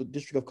Lodge of the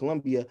District of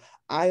Columbia,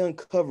 I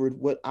uncovered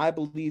what I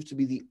believe to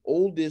be the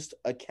oldest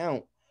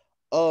account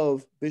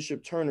of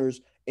Bishop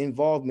Turner's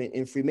involvement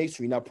in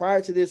Freemasonry. Now,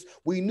 prior to this,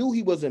 we knew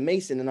he was a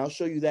Mason, and I'll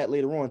show you that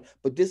later on,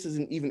 but this is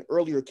an even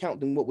earlier account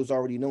than what was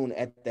already known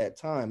at that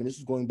time. And this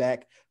is going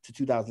back to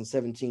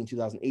 2017,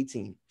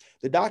 2018.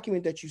 The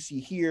document that you see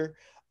here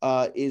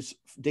is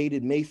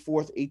dated May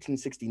 4th,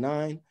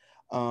 1869.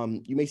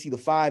 You may see the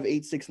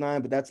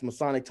 5869, but that's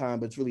Masonic time,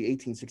 but it's really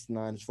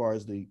 1869 as far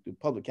as the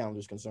public calendar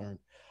is concerned.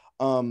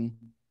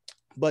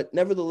 But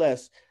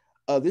nevertheless,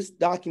 this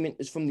document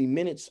is from the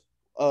minutes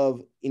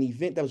of an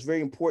event that was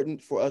very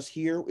important for us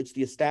here. It's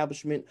the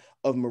establishment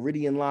of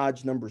Meridian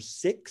Lodge number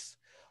 6,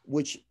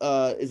 which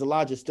is a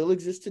lodge that still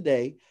exists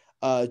today.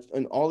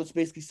 And all it's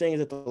basically saying is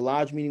that the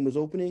lodge meeting was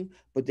opening,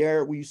 but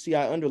there where you see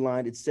I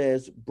underlined, it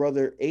says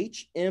Brother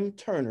H.M.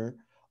 Turner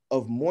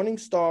of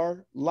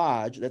Morningstar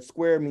Lodge, that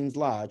square means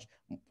lodge,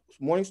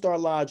 Morningstar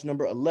Lodge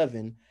number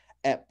 11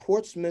 at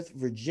Portsmouth,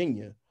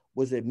 Virginia,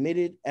 was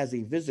admitted as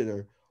a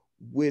visitor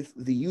with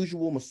the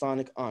usual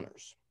Masonic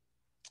honors.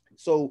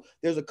 So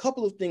there's a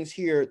couple of things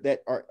here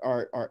that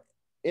are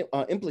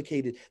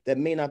implicated that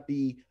may not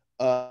be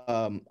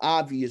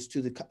obvious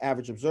to the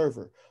average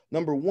observer.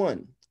 Number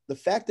one, the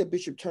fact that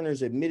Bishop Turner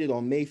is admitted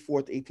on May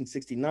 4th,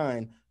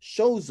 1869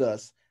 shows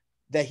us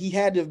that he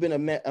had to have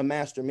been a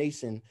Master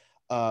Mason,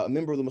 a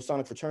member of the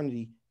Masonic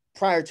fraternity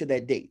prior to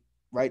that date,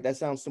 right? That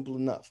sounds simple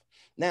enough.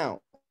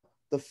 Now,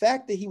 the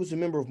fact that he was a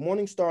member of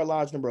Morningstar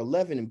Lodge number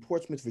 11 in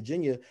Portsmouth,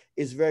 Virginia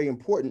is very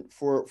important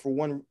for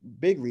one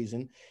big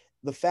reason.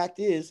 The fact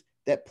is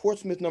that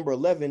Portsmouth number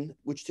 11,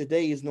 which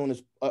today is known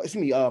as,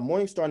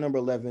 Morningstar number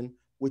 11,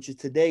 which is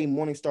today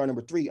Morningstar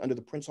number 3 under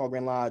the Prince Hall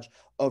Grand Lodge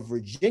of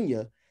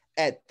Virginia,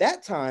 at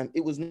that time,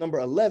 it was number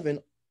 11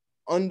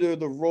 under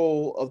the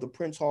role of the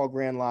Prince Hall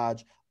Grand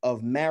Lodge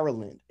of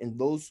Maryland. And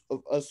those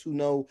of us who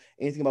know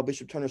anything about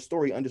Bishop Turner's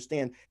story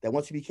understand that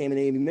once he became an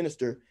AME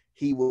minister,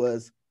 he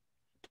was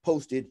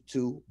posted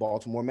to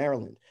Baltimore,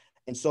 Maryland.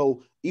 And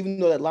so even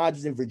though that lodge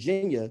is in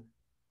Virginia,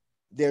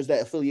 there's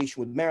that affiliation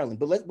with Maryland.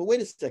 But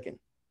wait a second.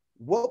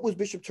 What was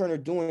Bishop Turner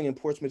doing in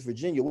Portsmouth,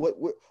 Virginia?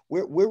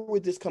 Where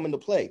would this come into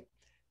play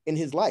in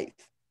his life?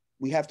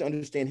 We have to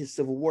understand his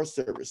Civil War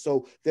service.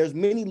 So there's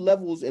many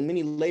levels and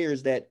many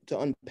layers that to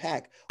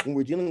unpack when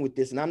we're dealing with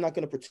this. And I'm not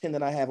going to pretend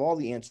that I have all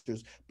the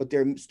answers, but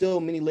there are still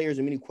many layers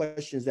and many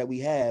questions that we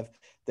have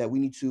that we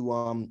need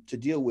to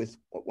deal with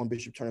on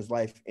Bishop Turner's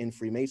life in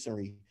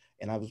Freemasonry.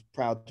 And I was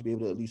proud to be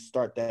able to at least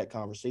start that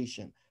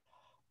conversation.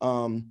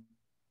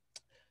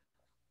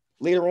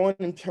 Later on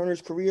in Turner's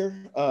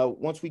career,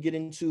 once we get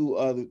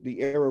into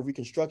the era of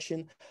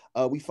Reconstruction,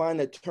 we find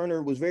that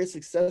Turner was very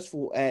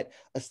successful at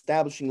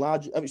establishing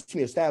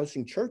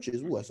establishing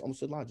churches. Ooh, I almost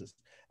said lodges.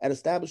 At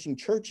establishing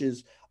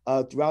churches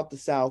throughout the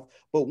South.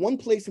 But one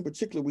place in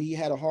particular where he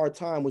had a hard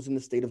time was in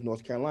the state of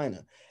North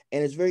Carolina.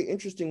 And it's very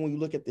interesting when you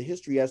look at the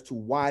history as to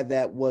why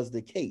that was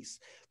the case.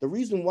 The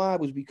reason why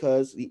was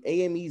because the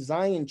AME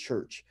Zion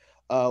Church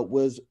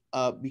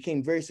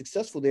became very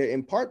successful there,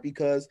 in part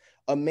because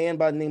a man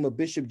by the name of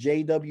Bishop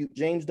James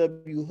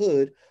W.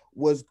 Hood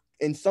was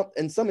in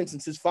some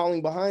instances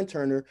following behind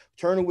Turner.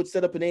 Turner would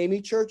set up an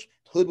AME church,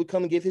 Hood would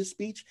come and give his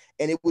speech,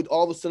 and it would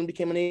all of a sudden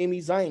become an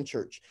AME Zion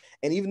church.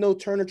 And even though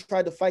Turner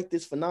tried to fight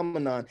this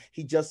phenomenon,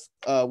 he just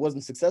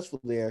wasn't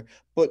successful there.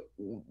 But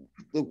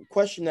the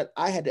question that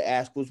I had to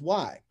ask was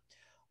why?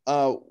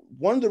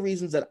 One of the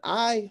reasons that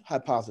I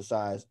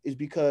hypothesized is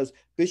because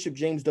Bishop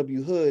James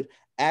W. Hood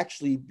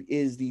actually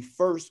is the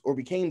first, or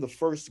became the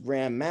first,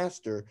 Grand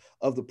Master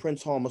of the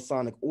Prince Hall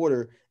Masonic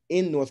Order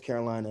in North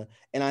Carolina.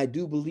 And I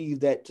do believe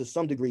that to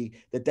some degree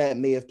that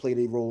may have played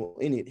a role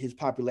in it, his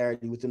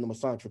popularity within the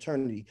Masonic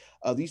fraternity.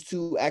 These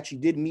two actually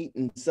did meet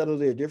and settle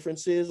their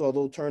differences,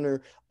 although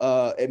Turner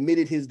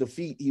admitted his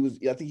defeat.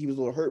 I think he was a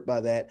little hurt by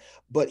that,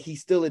 but he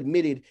still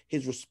admitted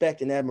his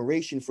respect and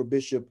admiration for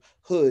Bishop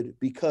Hood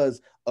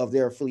because of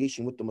their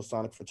affiliation with the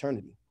Masonic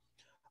fraternity.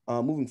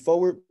 Moving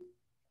forward,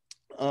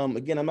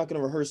 again, I'm not going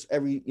to rehearse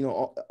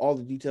all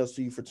the details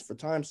to you for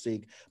time's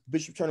sake.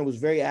 Bishop Turner was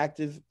very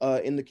active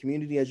in the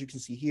community, as you can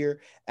see here,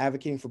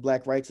 advocating for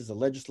Black rights as a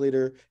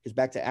legislator. His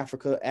Back to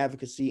Africa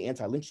advocacy,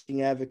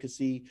 anti-lynching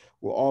advocacy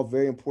were all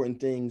very important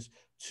things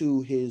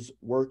to his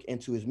work and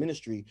to his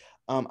ministry.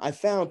 I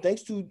found,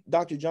 thanks to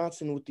Dr.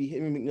 Johnson with the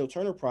Henry McNeal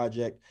Turner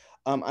Project,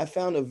 I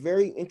found a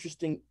very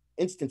interesting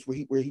instance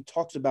where he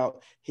talks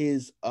about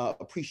his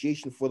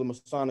appreciation for the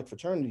Masonic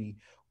fraternity,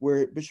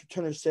 where Bishop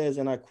Turner says,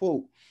 and I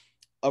quote,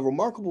 "A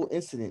remarkable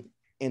incident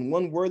and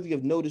one worthy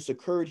of notice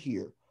occurred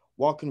here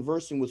while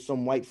conversing with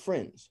some white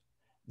friends.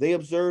 They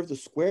observed the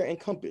square and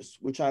compass,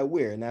 which I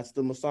wear," and that's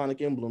the Masonic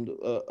emblem,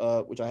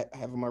 which I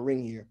have in my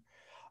ring here,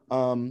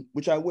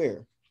 "which I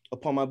wear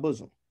upon my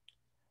bosom.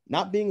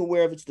 Not being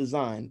aware of its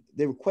design,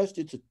 they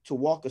requested to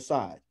walk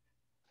aside,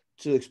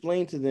 to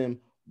explain to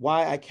them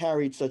why I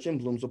carried such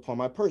emblems upon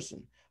my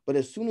person. But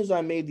as soon as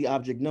I made the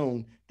object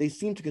known, they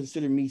seemed to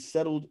consider me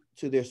settled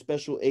to their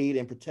special aid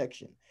and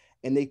protection.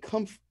 And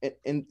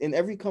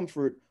every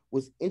comfort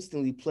was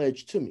instantly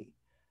pledged to me."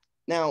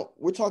 Now,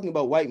 we're talking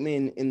about white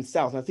men in the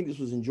South, and I think this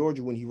was in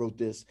Georgia when he wrote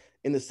this,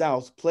 in the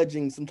South,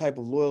 pledging some type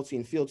of loyalty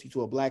and fealty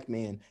to a Black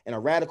man, and a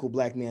radical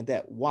Black man at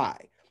that.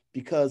 Why?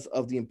 Because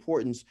of the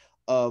importance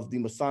of the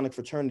Masonic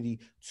fraternity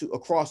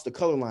across the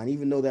color line,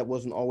 even though that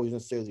wasn't always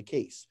necessarily the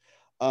case.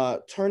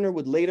 Turner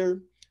would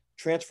later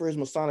transfer his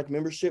Masonic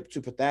membership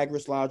to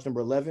Pythagoras Lodge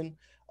number 11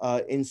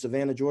 in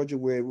Savannah, Georgia,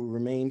 where it would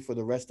remain for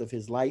the rest of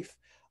his life.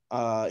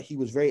 He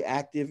was very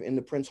active in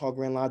the Prince Hall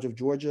Grand Lodge of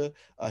Georgia.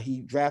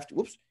 He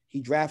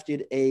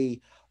drafted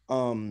a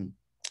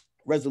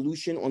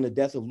resolution on the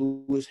death of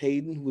Lewis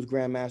Hayden, who was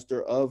Grand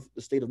Master of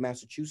the state of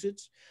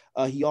Massachusetts.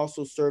 He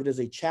also served as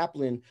a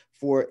chaplain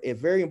for a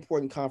very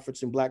important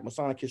conference in Black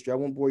Masonic history. I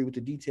won't bore you with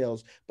the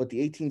details, but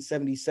the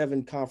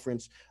 1877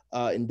 conference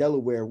in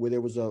Delaware, where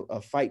there was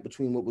a fight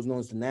between what was known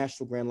as the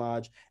National Grand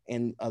Lodge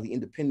and the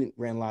independent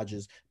Grand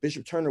Lodges.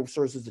 Bishop Turner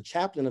serves as the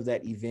chaplain of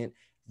that event,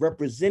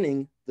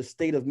 representing the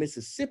state of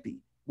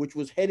Mississippi, which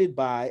was headed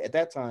by, at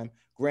that time,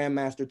 Grand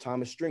Master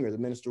Thomas Stringer, the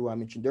minister who I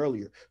mentioned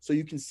earlier. So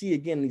you can see,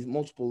 again, these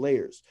multiple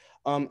layers.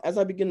 As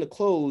I begin to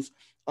close,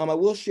 I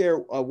will share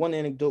one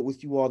anecdote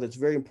with you all that's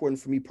very important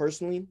for me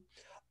personally.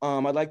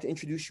 I'd like to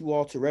introduce you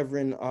all to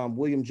Reverend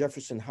William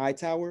Jefferson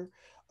Hightower.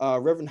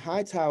 Reverend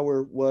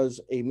Hightower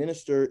was a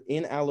minister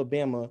in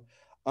Alabama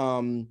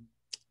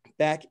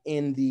back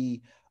in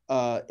the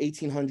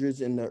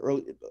 1800s and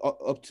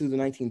up to the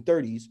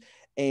 1930s.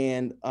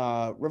 And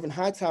Reverend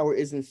Hightower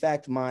is, in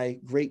fact, my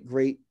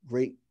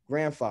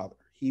great-great-great-grandfather.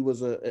 He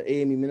was an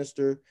AME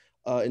minister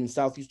in the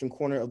southeastern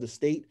corner of the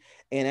state.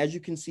 And as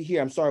you can see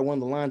here, I'm sorry, one of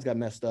the lines got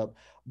messed up,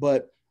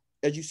 but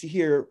as you see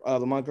here,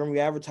 the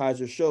Montgomery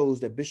Advertiser shows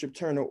that Bishop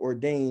Turner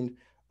ordained,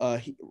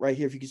 right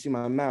here, if you can see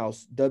my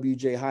mouse,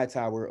 W.J.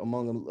 Hightower,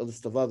 among a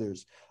list of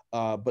others,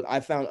 But I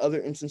found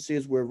other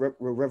instances where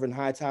Reverend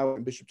Hightower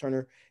and Bishop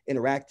Turner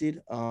interacted.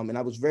 And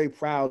I was very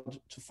proud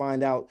to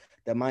find out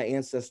that my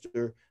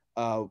ancestor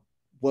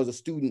was a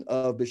student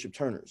of Bishop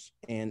Turner's.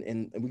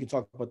 And we can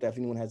talk about that if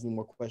anyone has any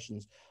more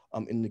questions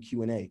in the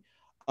Q&A.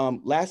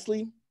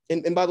 Lastly,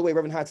 and by the way,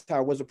 Reverend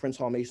Hightower was a Prince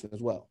Hall Mason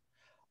as well.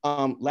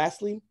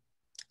 Lastly,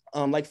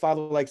 like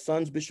father, like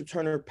sons, Bishop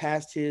Turner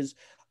passed his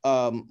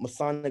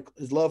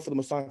love for the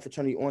Masonic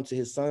fraternity on to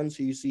his sons.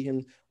 So you see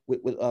him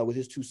with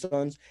his two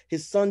sons.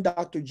 His son,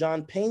 Dr.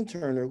 John Payne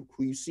Turner,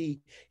 who you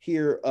see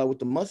here with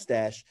the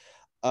mustache,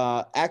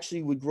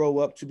 actually would grow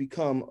up to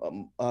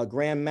become a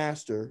Grand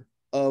Master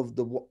of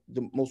the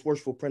most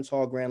worshipful Prince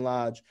Hall Grand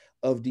Lodge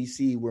of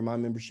DC, where my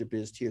membership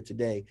is here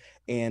today.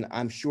 And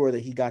I'm sure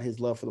that he got his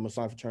love for the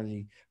Masonic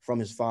fraternity from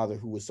his father,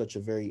 who was such a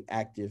very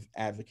active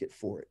advocate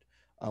for it.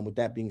 With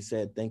that being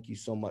said, thank you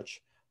so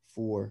much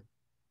for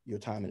your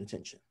time and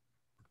attention.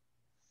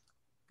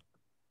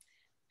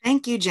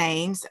 Thank you,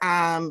 James.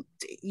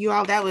 You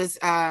all, that was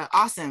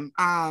awesome.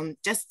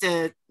 Just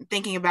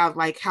thinking about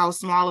like how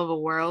small of a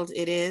world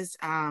it is.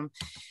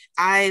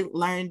 I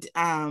learned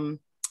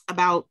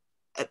about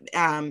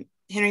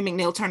Henry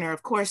McNeal Turner,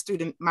 of course,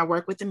 through my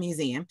work with the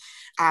museum,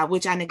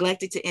 which I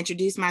neglected to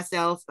introduce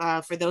myself.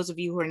 For those of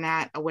you who are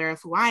not aware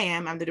of who I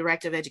am, I'm the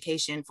Director of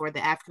Education for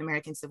the African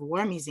American Civil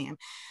War Museum.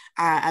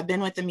 I've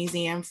been with the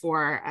museum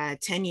for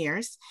 10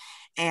 years.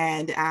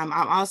 And I'm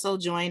also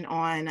joined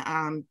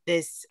on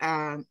this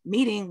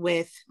meeting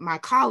with my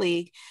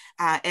colleague,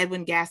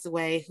 Edwin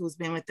Gassaway, who's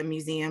been with the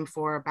museum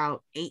for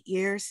about 8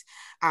 years.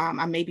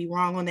 I may be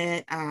wrong on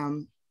that.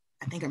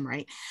 I think I'm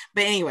right.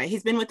 But anyway,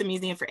 he's been with the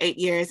museum for 8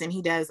 years, and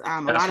he does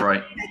a lot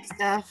of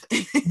stuff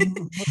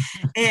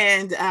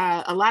and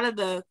a lot of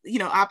the,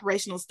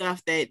 operational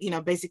stuff that,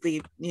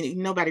 basically,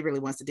 nobody really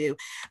wants to do.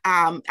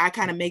 I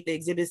kind of make the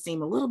exhibits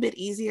seem a little bit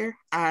easier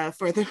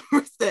for the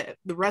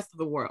rest of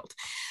the world.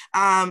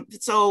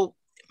 So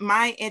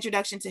my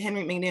introduction to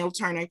Henry McNeal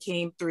Turner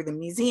came through the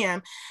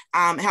museum.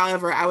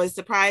 However, I was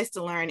surprised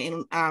to learn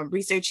in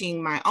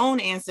researching my own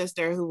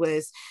ancestor, who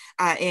was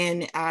in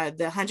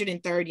the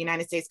 103rd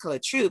United States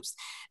Colored Troops,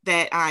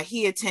 that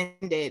he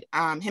attended,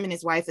 him and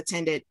his wife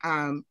attended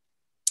Henry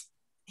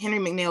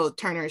McNeal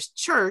Turner's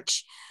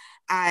church.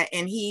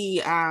 And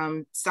he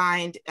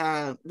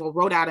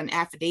wrote out an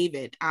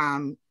affidavit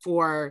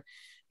for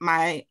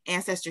my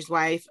ancestor's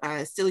wife,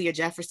 Celia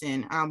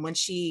Jefferson, when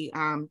she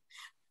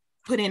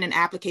put in an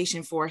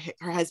application for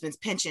her husband's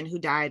pension, who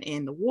died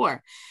in the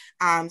war.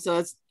 So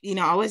it's,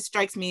 always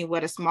strikes me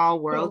what a small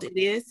world it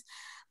is,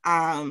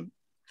 and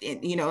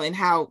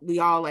how we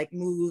all like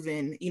move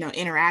and,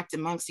 interact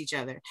amongst each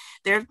other.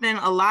 There have been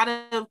a lot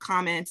of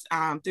comments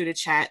through the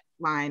chat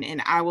line,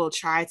 and I will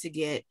try to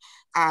get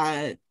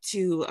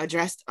to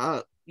address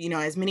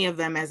as many of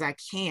them as I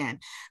can.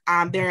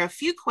 There are a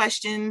few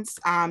questions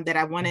that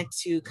I wanted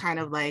to kind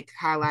of like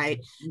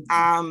highlight.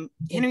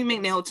 Henry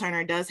McNeal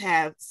Turner does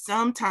have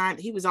some time.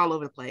 He was all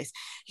over the place.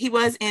 He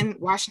was in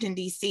Washington,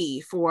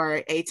 D.C.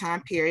 for a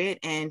time period,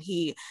 and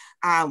he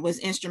was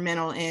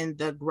instrumental in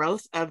the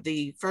growth of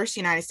the first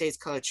United States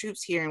Colored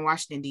Troops here in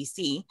Washington,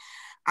 D.C.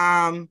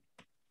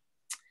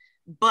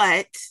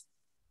 But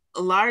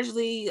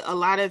largely a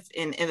lot of,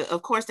 and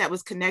of course that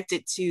was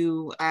connected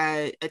to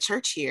a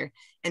church here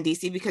in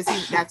DC, because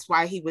that's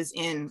why he was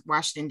in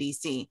Washington,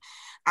 DC.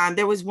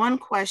 There was one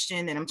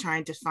question that I'm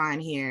trying to find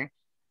here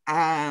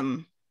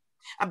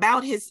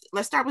about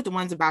let's start with the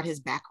ones about his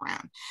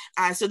background.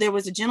 So there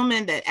was a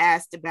gentleman that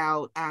asked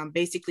about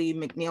basically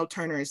McNeal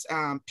Turner's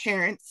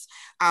parents,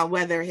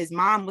 whether his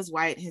mom was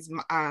white, his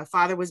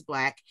father was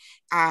Black,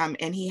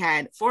 and he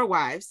had 4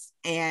 wives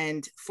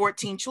and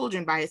 14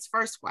 children by his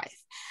first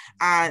wife.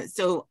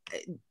 So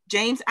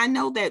James, I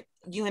know that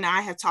you and I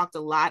have talked a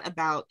lot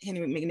about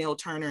Henry McNeal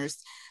Turner's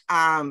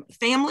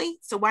family.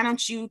 So why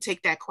don't you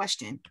take that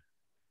question?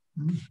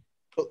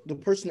 The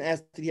person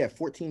asked, did he have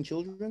 14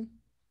 children?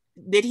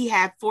 Did he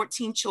have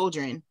 14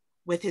 children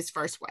with his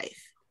first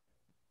wife?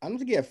 I don't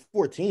think he had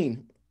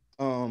 14.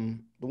 The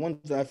ones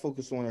that I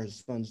focus on are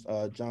his sons,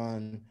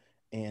 John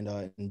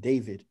and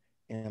David.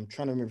 And I'm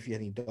trying to remember if he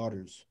had any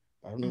daughters.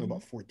 I don't know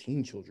about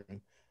 14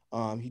 children.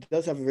 He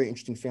does have a very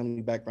interesting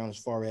family background as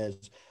far as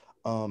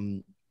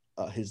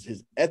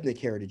his ethnic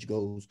heritage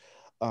goes.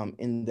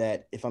 In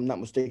that, if I'm not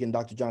mistaken,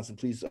 Dr. Johnson,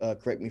 please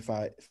correct me if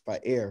I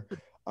err.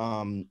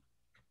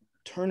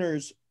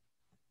 Turner's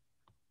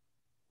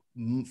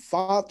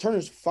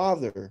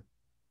father,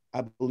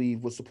 I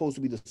believe, was supposed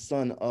to be the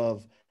son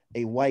of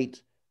a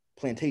white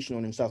plantation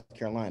owner in South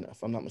Carolina,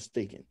 if I'm not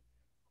mistaken.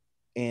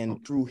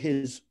 And through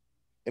his,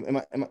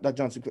 Dr.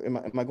 Johnson,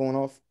 am I going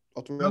off?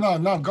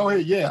 No, go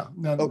ahead. Yeah,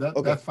 no,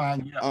 okay. That's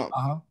fine. Yeah,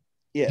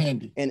 yeah.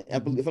 Handy. And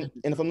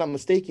if I'm not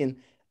mistaken,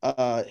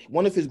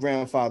 one of his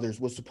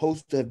grandfathers was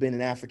supposed to have been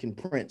an African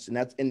prince, and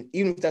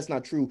even if that's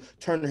not true,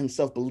 Turner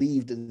himself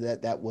believed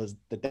that was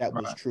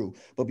true.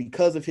 But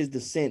because of his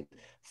descent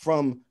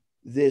from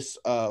this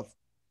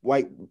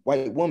white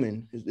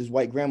woman, his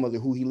white grandmother,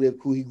 who he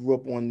grew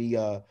up on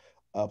the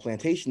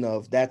plantation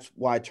of, that's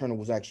why Turner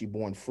was actually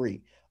born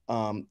free.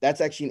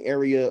 That's actually an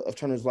area of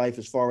Turner's life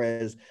as far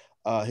as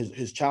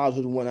his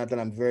childhood and whatnot that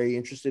I'm very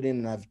interested in,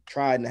 and I've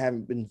tried and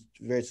haven't been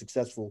very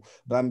successful,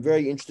 but I'm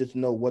very interested to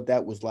know what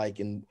that was like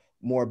and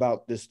more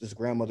about this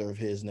grandmother of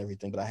his and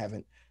everything, but I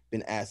haven't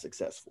been as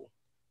successful.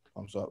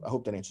 So I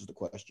hope that answers the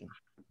question.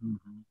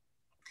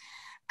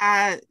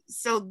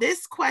 So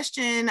this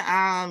question,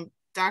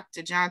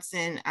 Dr.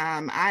 Johnson,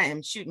 I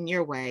am shooting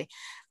your way.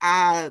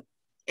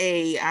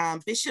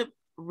 Bishop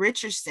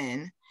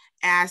Richardson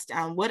asked,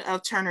 what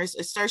of Turner's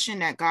assertion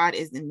that God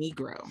is the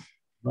Negro?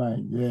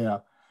 Right, yeah.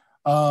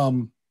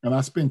 And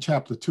I spent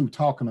chapter 2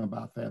 talking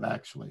about that,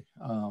 actually.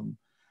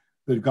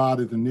 That God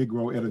is the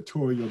Negro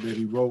editorial that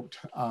he wrote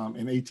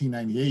in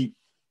 1898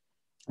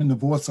 in the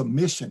Voice of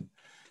Mission.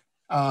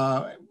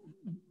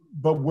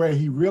 But where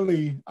he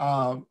really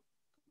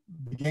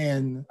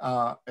began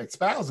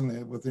espousing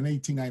it was in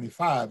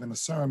 1895 in a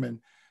sermon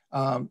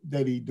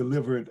that he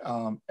delivered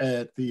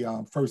at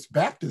the First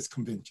Baptist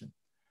Convention.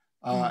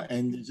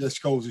 And it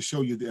just goes to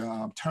show you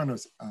the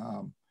Turner's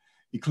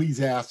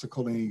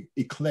ecclesiastical and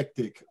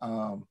eclectic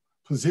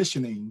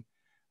positioning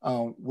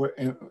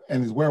and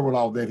his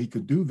wherewithal that he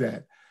could do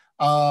that.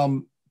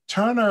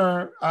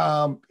 Turner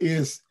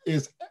is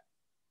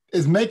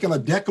making a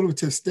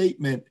declarative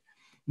statement,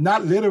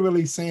 not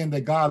literally saying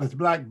that God is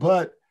Black,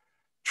 but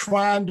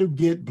trying to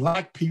get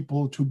Black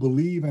people to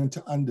believe and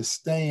to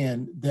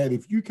understand that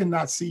if you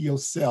cannot see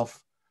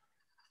yourself,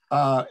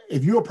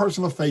 if you're a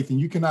person of faith and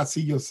you cannot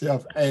see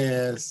yourself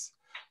as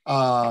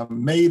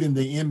made in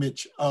the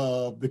image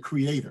of the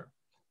Creator,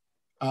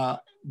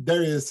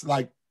 there's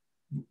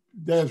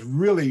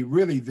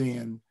really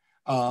then,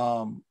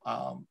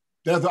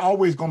 there's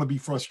always going to be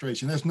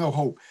frustration. There's no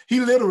hope. He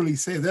literally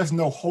says there's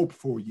no hope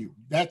for you.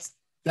 That's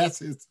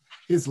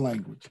his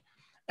language.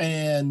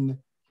 And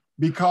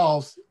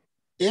because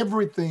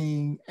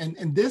everything,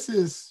 and this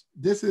is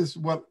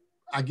what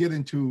I get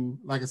into,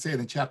 like I said,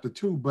 in chapter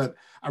 2, but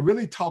I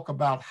really talk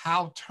about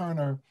how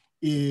Turner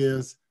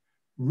is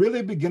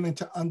really beginning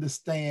to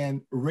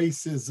understand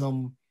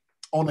racism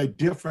on a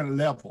different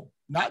level,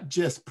 not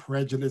just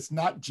prejudice,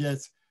 not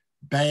just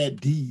bad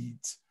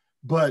deeds,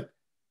 but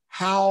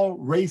how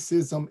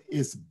racism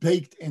is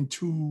baked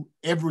into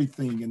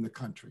everything in the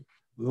country: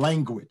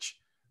 language,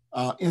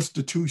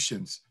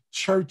 institutions,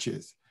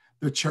 churches,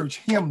 the church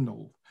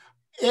hymnal,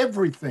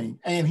 everything.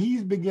 And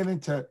he's beginning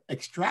to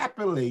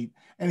extrapolate,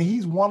 and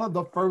he's one of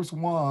the first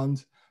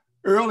ones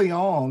early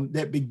on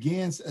that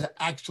begins to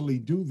actually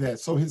do that.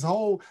 So his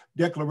whole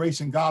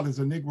declaration, God is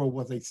a Negro,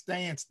 was a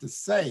stance to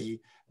say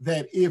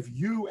that if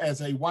you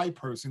as a white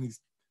person,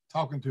 he's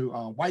talking to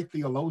white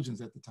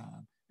theologians at the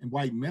time and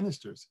white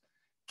ministers,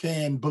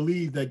 can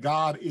believe that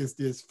God is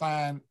this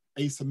fine,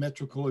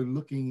 asymmetrically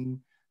looking,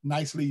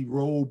 nicely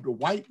robed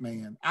white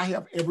man, I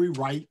have every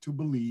right to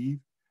believe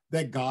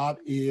that God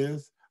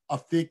is a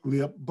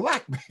thick-lipped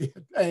Black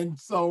man. And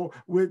so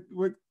with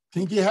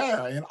kinky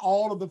hair and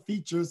all of the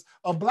features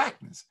of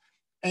Blackness.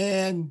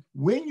 And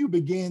when you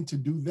begin to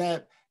do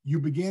that, you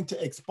begin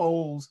to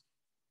expose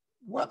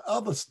what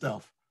other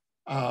stuff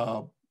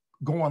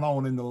going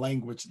on in the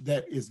language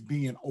that is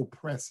being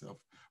oppressive.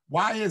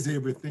 Why is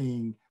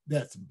everything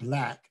that's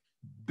Black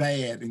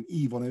bad and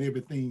evil, and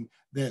everything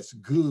that's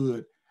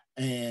good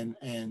and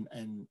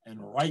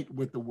right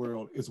with the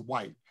world is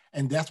white?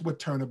 And that's what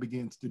Turner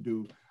begins to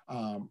do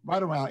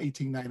right around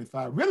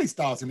 1895. Really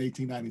starts in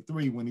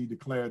 1893 when he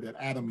declared that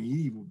Adam and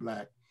Eve were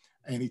Black,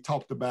 and he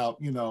talked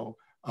about,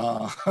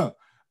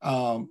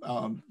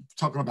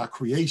 talking about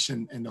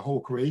creation and the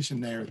whole creation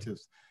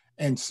narratives.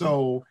 And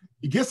so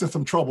he gets in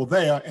some trouble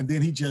there, and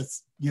then he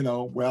just,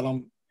 well,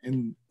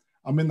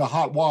 I'm in the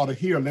hot water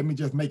here. Let me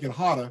just make it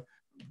hotter.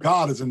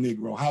 God is a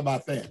Negro. How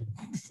about that?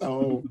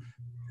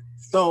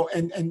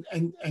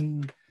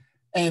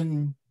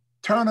 And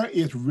Turner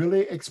is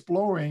really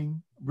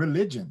exploring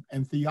religion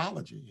and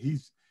theology.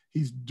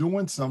 He's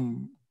doing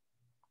some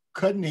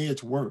cutting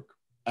edge work,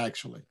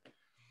 actually.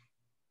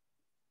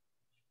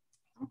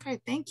 Okay,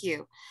 thank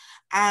you.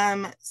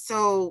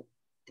 So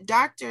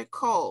Dr.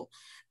 Cole,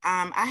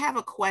 I have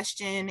a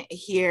question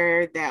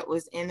here that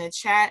was in the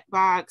chat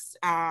box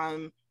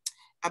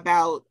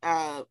about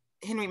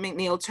Henry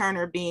McNeal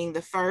Turner being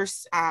the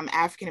first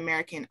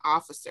African-American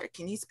officer.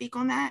 Can you speak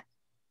on that?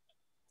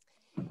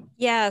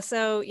 Yeah,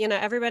 so,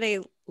 everybody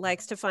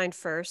likes to find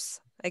firsts,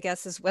 I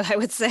guess is what I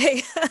would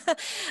say.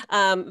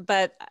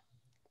 But,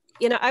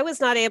 I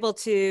was not able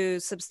to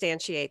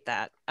substantiate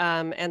that.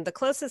 And the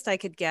closest I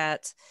could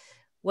get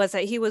was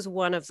that he was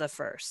one of the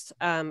first.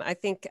 I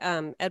think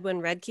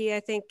Edwin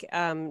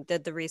Redke,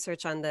 did the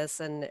research on this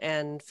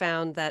and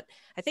found that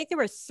I think there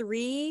were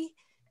 3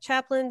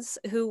 chaplains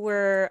who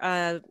were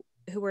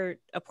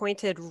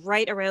appointed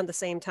right around the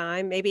same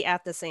time, maybe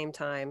at the same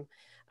time.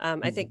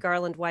 I think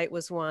Garland White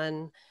was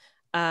one.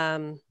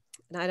 And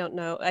I don't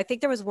know. I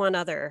think there was one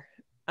other.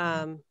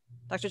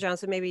 Dr.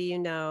 Johnson, maybe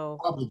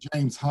Probably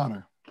James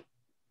Hunter.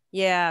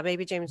 Yeah,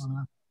 maybe James.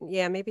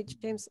 Yeah, maybe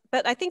James.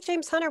 But I think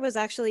James Hunter was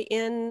actually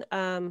in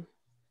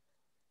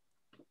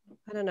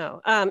I don't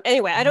know.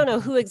 Anyway, I don't know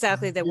who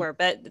exactly they were,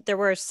 but there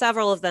were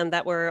several of them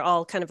that were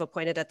all kind of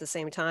appointed at the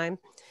same time.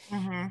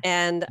 Mm-hmm.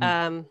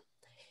 And,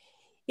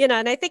 you know,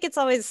 and I think it's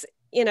always,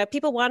 you know,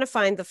 people want to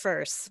find the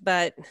first,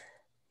 but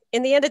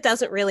in the end, it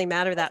doesn't really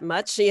matter that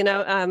much, you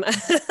know?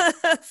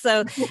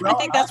 So I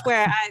think that's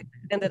where I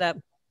ended up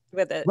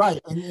with it. Right.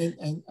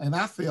 And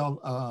I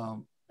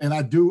feel, and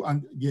I do,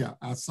 yeah,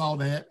 I saw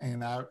that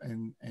and I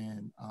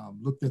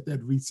looked at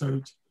that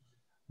research,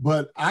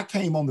 but I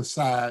came on the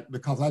side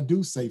because I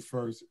do say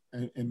first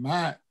in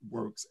my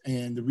works.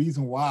 And the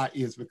reason why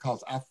is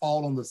because I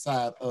fall on the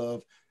side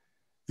of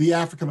the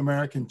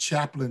African-American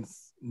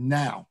chaplains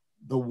now,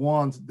 the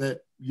ones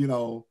that, you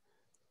know,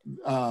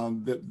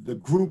 the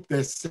group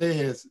that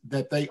says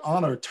that they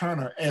honor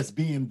Turner as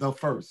being the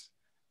first.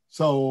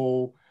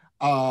 So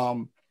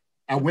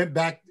I went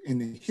back in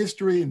the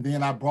history and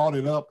then I brought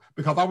it up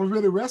because I was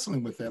really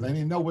wrestling with that. I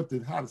didn't know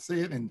how to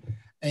say it.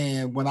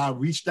 And when I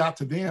reached out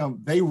to them,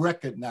 they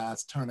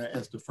recognized Turner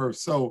as the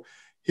first. So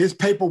his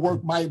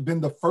paperwork might have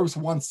been the first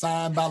one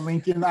signed by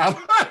Lincoln,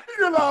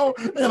 you know,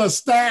 in a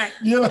stack,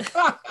 you know.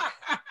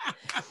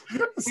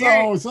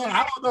 So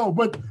I don't know,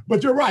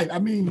 but you're right. I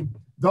mean,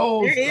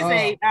 there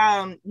is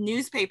a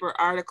newspaper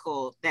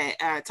article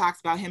that talks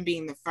about him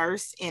being the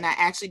first, and I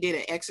actually did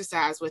an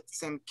exercise with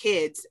some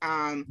kids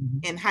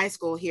in high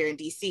school here in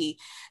DC,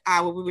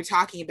 where we were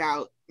talking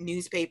about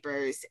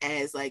newspapers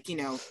as like you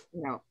know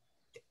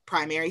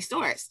primary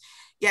source.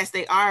 Yes,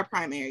 they are a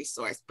primary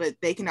source, but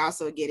they can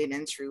also get it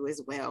untrue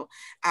as well.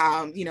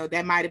 You know,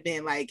 that might have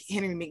been like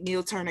Henry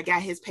McNeal Turner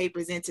got his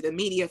papers into the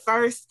media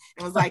first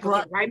and was like,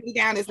 okay, write me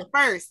down as the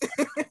first.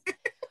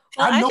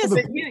 Well, I know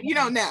you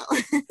don't know.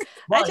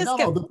 Right,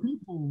 the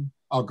people.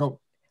 I'll go.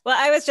 Well,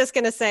 I was just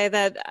going to say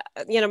that,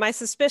 you know, my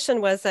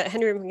suspicion was that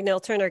Henry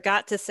McNeal Turner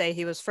got to say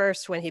he was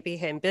first when he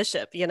became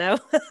bishop, you know?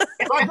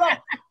 Right.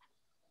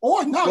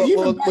 Or no, well,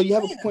 even well, you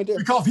have a point there.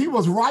 Because he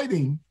was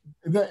writing,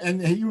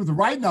 and he was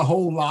writing a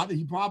whole lot.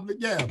 He probably,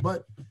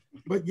 but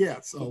yeah,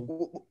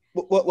 so.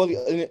 Well,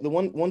 the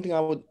one thing I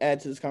would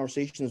add to this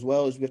conversation as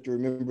well is we have to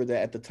remember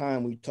that at the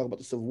time we talk about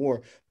the Civil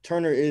War,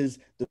 Turner is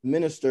the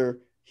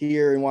minister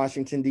here in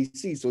Washington,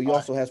 D.C. So he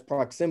also has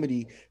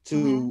proximity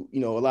to, you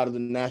know, a lot of the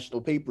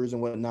national papers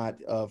and whatnot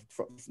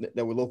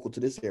that were local to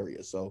this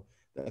area. So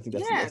I think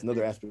that's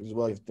another aspect as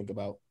well you have to think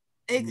about.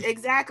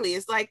 Exactly.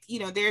 It's like, you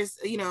know, there's,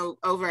 you know,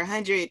 over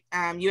 100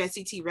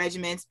 USCT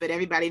regiments, but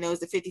everybody knows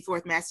the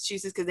 54th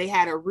Massachusetts because they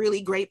had a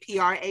really great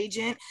PR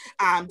agent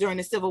during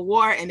the Civil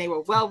War, and they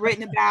were well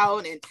written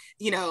about and,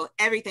 you know,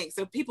 everything.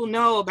 So people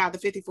know about the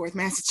 54th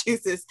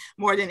Massachusetts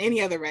more than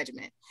any other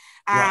regiment.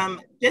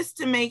 Just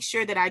to make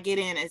sure that I get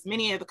in as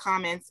many of the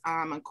comments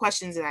and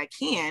questions that I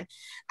can,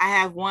 I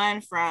have one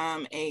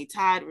from a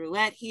Todd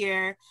Roulette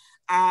here.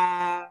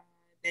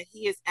 That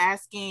he is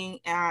asking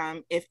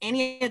if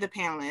any of the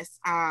panelists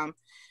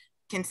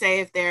can say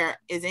if there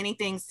is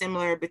anything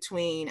similar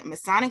between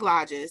Masonic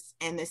lodges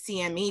and the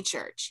CME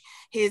Church.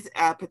 His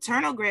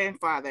paternal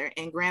grandfather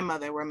and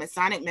grandmother were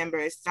Masonic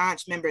members,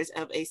 staunch members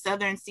of a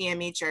Southern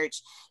CME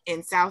Church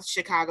in South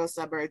Chicago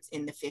suburbs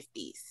in the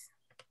 50s.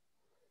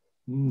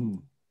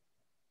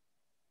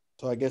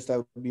 So I guess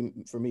that would be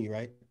for me,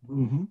 right?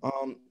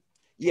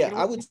 Yeah,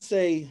 I would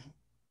say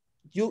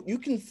you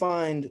can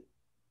find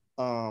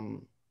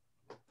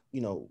you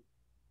know,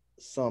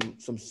 some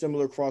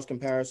similar cross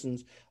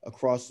comparisons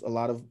across a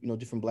lot of, you know,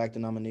 different Black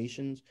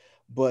denominations,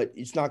 but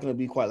it's not going to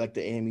be quite like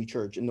the AME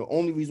Church. And the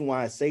only reason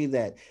why I say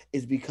that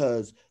is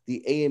because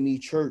the AME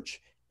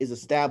Church is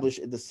established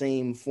at the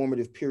same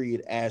formative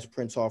period as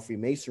Prince Hall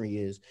Freemasonry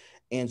is.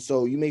 And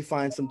so you may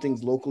find some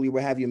things locally,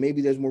 what have you.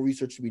 Maybe there's more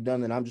research to be done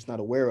that I'm just not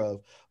aware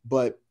of,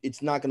 but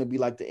it's not going to be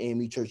like the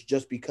AME Church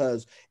just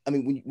because, I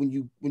mean, when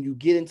you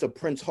get into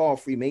Prince Hall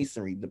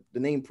Freemasonry, the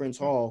name Prince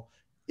Hall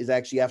is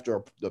actually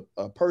after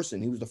a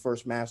person. He was the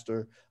first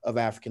master of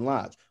African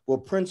Lodge. Well,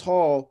 Prince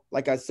Hall,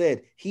 like I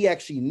said, he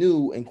actually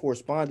knew and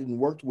corresponded and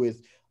worked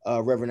with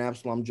Reverend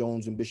Absalom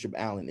Jones and Bishop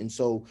Allen. And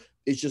so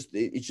it's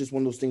just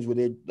one of those things where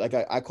they're like,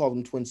 I call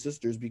them twin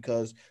sisters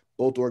because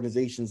both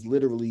organizations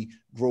literally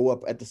grow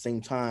up at the same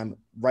time,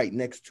 right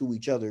next to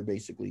each other,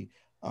 basically.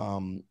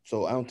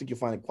 So I don't think you'll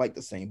find it quite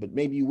the same, but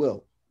maybe you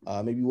will.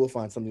 Maybe you will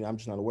find something I'm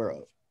just not aware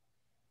of.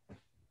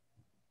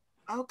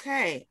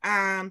 Okay,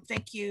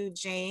 thank you,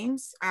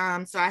 James.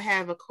 So I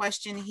have a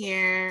question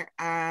here.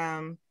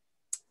 Sorry,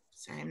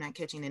 I'm not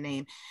catching the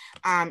name.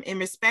 In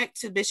respect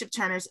to Bishop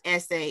Turner's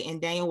essay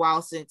and Daniel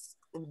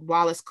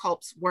Wallace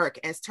Culp's work,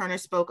 as Turner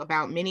spoke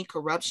about many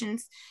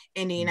corruptions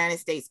in the United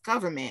States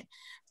government,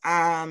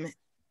 from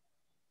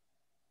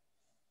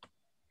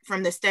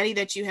the study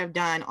that you have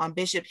done on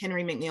Bishop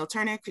Henry McNeal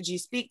Turner, could you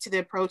speak to the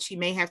approach he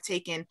may have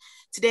taken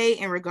today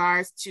in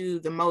regards to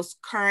the most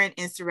current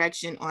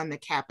insurrection on the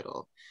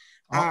Capitol?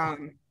 Yeah,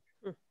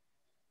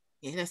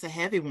 that's a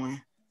heavy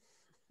one.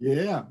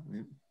 Yeah.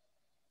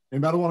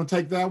 Anybody want to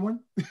take that one?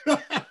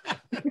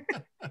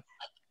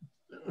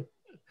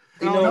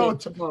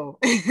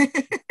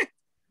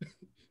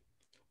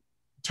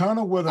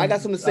 Turner would have. I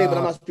got something to say, but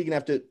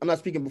I'm not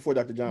speaking before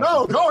Dr. Johnson.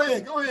 No, go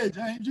ahead,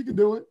 James. You can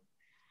do it.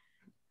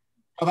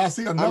 But I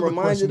see another I'm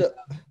reminded question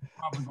of,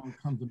 probably going to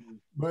come to me.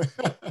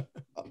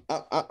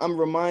 But I'm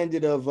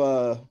reminded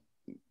of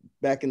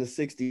back in the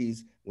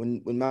 60s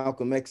when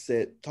Malcolm X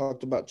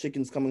talked about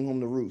chickens coming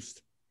home to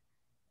roost.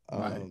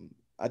 right.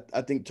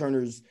 I think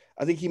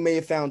I think he may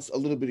have found a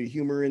little bit of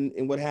humor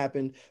in what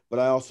happened, but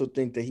I also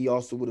think that he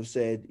also would have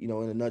said, in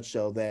a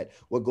nutshell, that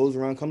what goes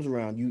around comes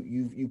around.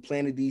 You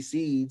planted these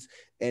seeds,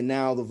 and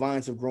now the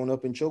vines have grown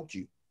up and choked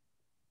you.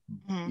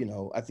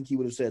 Mm-hmm. I think he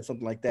would have said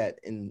something like that,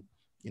 and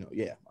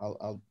yeah,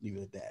 I'll leave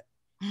it at that.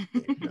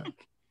 Yeah.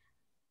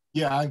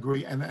 Yeah, I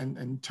agree.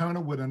 And Turner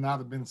would have not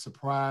have been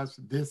surprised.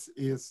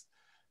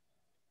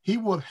 He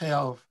would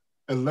have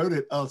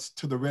alerted us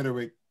to the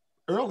rhetoric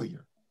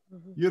earlier.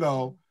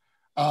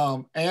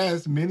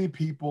 As many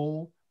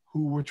people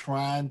who were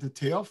trying to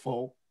tell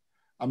folk.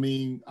 I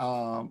mean,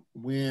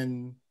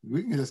 when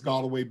we can just go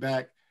all the way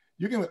back,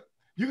 you can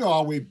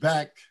all the way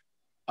back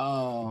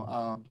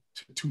to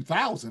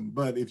 2000.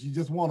 But if you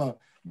just want to,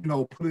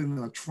 put it in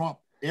a Trump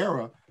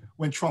era,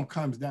 when Trump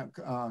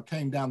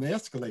came down the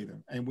escalator,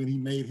 and when he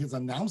made his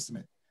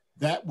announcement,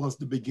 that was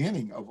the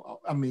beginning of.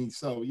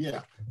 So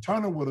yeah,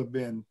 Turner would have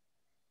been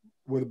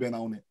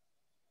on it.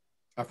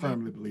 I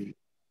firmly believe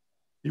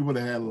he would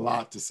have had a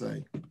lot to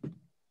say.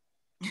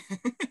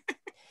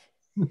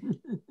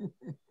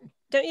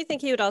 Don't you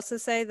think he would also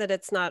say that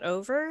it's not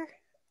over?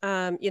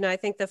 I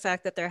think the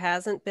fact that there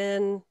hasn't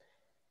been,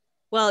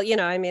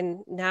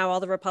 now all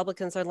the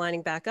Republicans are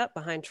lining back up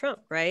behind Trump,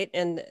 right?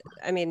 And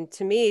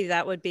to me,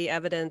 that would be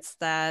evidence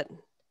that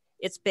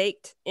it's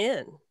baked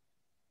in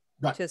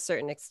to a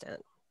certain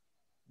extent.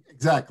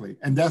 Exactly.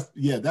 And that's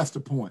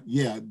the point.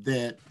 Yeah,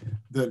 that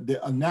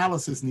the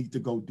analysis needs to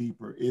go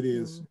deeper. It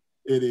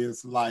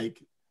is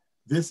like,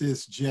 this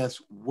is just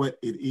what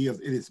it is.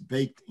 It is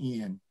baked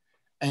in.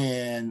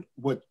 And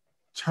what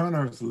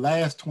Turner's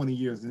last 20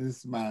 years, and this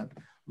is my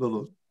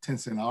little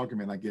 10-cent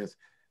argument, I guess,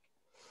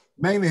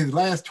 mainly his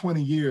last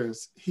 20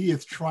 years, he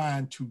is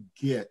trying to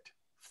get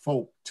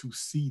folk to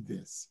see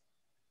this,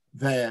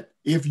 that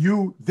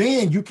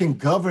then you can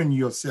govern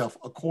yourself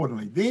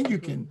accordingly. Then you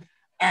can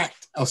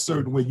act a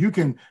certain way. You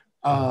can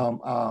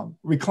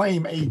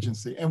reclaim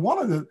agency. And one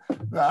of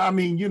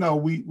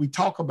we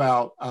talk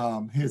about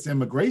his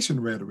immigration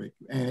rhetoric,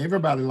 and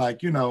everybody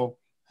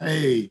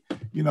hey,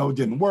 it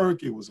didn't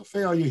work. It was a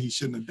failure. He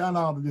shouldn't have done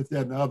all of this,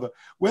 that, and the other.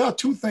 Well,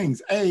 two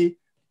things. A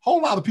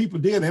whole lot of people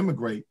did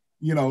immigrate.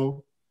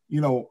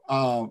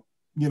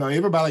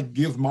 Everybody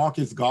gives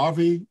Marcus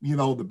Garvey,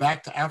 the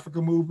Back to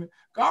Africa movement.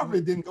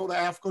 Garvey didn't go to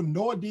Africa,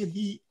 nor did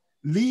he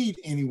lead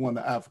anyone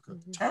to Africa.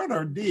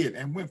 Turner did,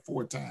 and went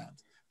 4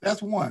 times.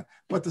 That's one.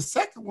 But the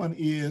second one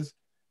is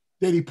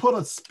that he put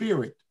a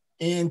spirit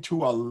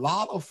into a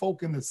lot of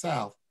folk in the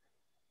South,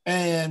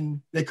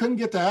 and they couldn't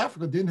get to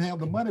Africa, didn't have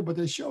the money, but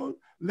they sure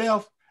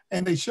left,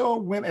 and they sure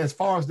went as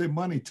far as their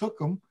money took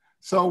them.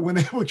 So when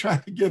they were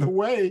trying to get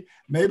away,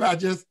 maybe I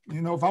just,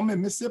 if I'm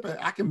in Mississippi,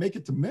 I can make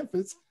it to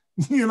Memphis,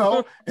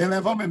 and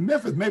if I'm in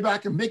Memphis, maybe I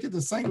can make it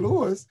to St.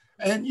 Louis.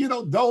 And,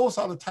 those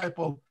are the type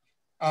of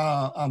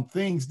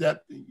things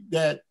that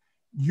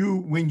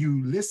when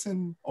you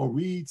listen or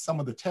read some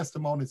of the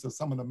testimonies of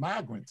some of the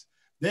migrants,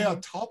 they'll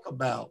talk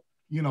about,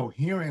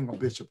 hearing a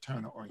Bishop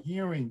Turner or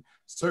hearing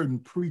certain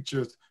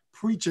preachers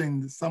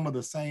preaching some of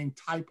the same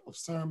type of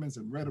sermons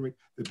and rhetoric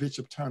that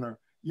Bishop Turner,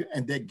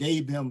 and that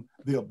gave them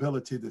the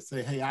ability to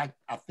say, hey, I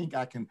think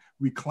I can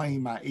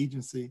reclaim my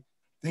agency.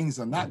 Things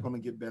are not going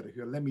to get better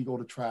here. Let me go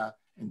to try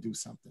and do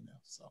something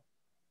else. So,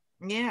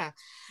 yeah.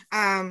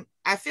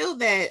 I feel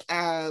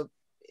that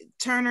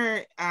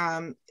Turner,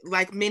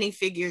 like many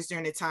figures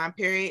during the time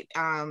period,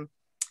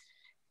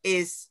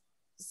 is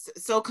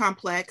so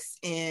complex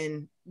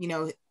in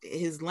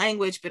his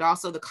language, but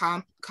also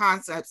the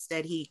concepts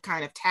that he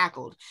kind of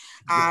tackled.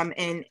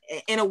 And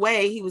in a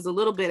way, he was a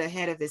little bit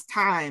ahead of his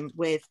time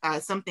with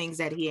some things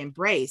that he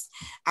embraced.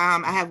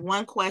 I have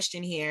one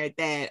question here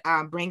that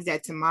brings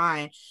that to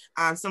mind.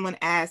 Someone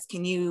asked,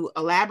 can you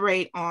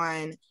elaborate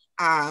on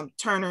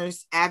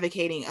Turner's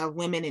advocating of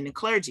women in the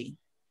clergy?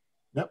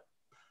 Yep.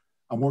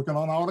 I'm working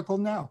on an article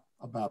now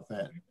about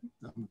that.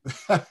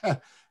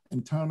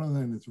 And Turner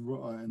and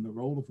the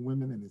role of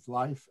women in his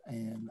life,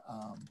 and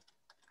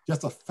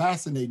just a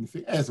fascinating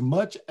thing. As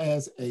much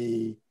as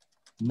a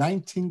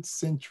 19th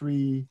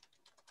century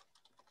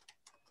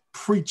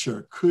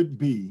preacher could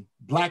be,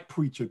 Black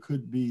preacher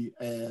could be,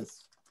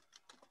 as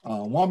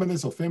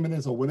womanist or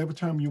feminist or whatever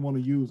term you want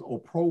to use, or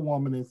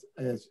pro-womanist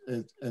as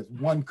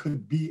one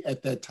could be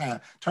at that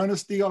time. Turner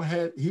still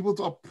he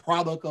was a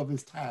product of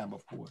his time,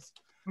 of course.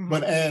 Mm-hmm.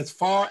 But as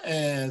far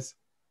as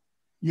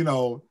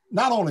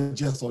not only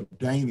just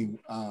ordaining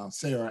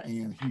Sarah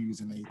Ann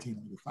Hughes in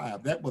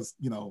 1885, that was,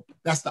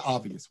 that's the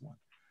obvious one.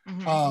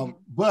 Mm-hmm.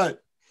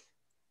 But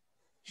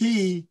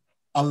he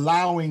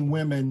allowing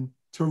women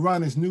to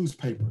run his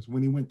newspapers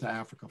when he went to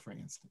Africa, for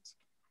instance.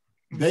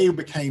 They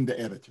became the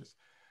editors.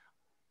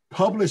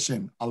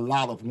 Publishing a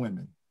lot of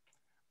women.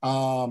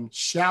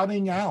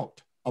 Shouting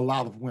out a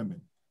lot of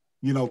women.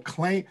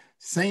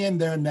 Saying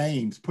their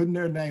names, putting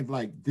their names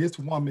like this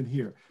woman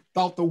here.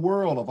 thought the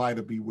world of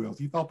Ida B. Wells.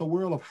 He thought the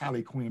world of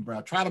Hallie Quinn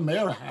Brown, tried to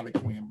marry Hallie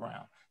Quinn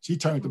Brown. She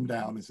turned him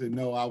down and said,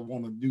 no, I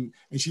want to do,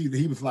 and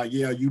he was like,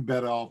 yeah, you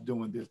better off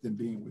doing this than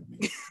being with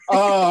me.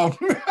 Because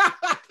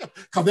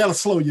that'll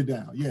slow you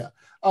down, yeah.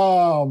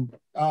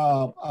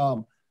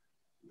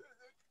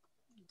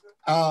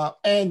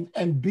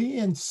 And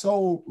being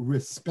so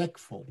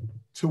respectful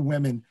to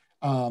women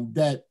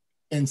that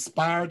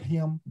inspired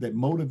him, that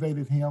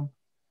motivated him,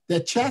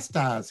 that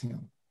chastised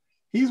him.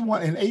 He's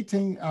one in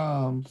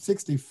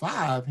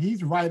 1865,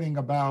 he's writing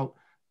about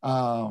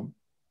a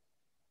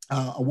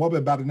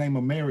woman by the name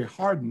of Mary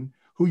Harden,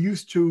 who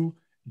used to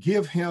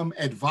give him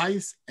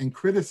advice and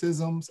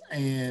criticisms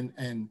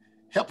and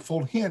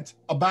helpful hints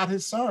about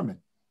his sermon.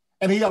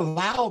 And he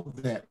allowed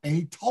that. And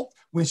he talked,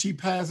 when she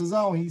passes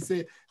on, he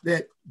said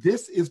that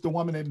this is the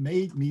woman that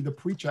made me the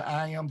preacher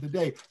I am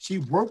today. She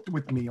worked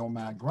with me on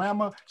my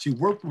grammar. She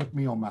worked with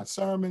me on my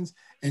sermons.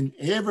 And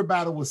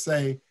everybody would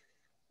say,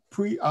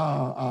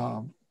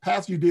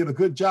 Pastor, you did a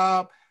good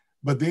job.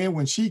 But then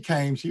when she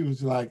came, she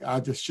was like, I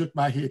just shook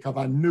my head because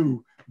I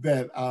knew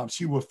that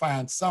she would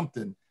find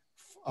something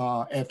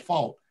at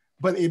fault.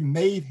 But it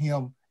made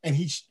him, and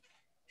he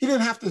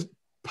didn't have to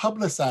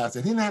publicize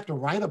it. He didn't have to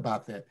write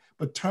about that.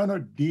 But Turner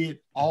did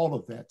all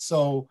of that.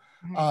 So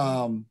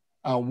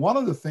one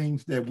of the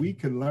things that we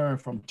can learn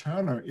from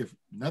Turner, if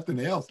nothing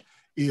else,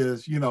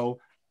 is,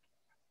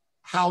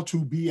 how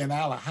to be an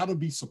ally, how to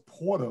be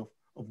supportive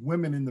of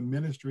women in the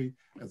ministry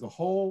as a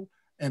whole,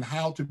 and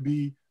how to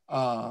be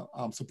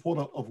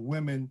supportive of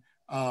women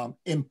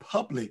in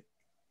public,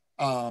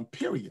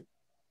 period.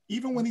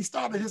 Even when he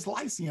started his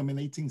Lyceum in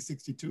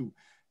 1862,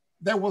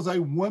 there was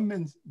a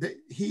woman that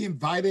he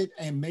invited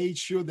and made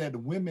sure that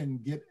women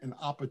get an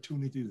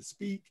opportunity to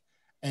speak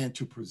and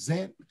to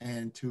present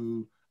and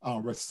to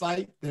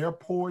recite their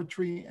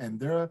poetry and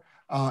their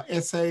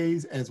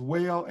essays as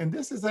well. And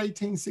this is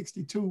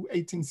 1862,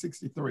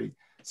 1863.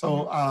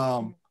 So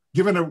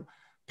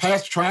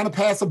trying to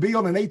pass a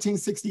bill in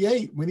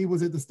 1868 when he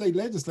was at the state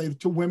legislature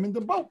to women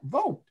to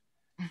vote.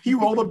 He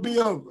wrote a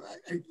bill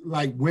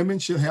like women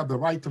should have the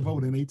right to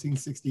vote in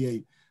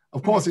 1868.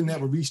 Of course, it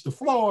never reached the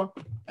floor.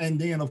 And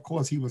then, of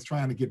course, he was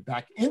trying to get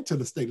back into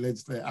the state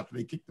legislature after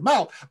they kicked him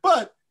out.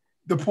 But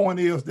the point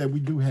is that we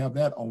do have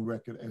that on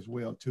record as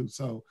well, too.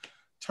 So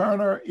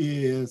Turner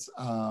is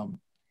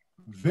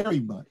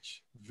very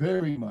much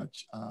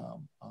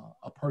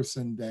a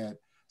person that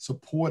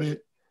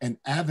supported and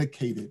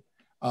advocated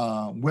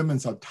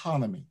women's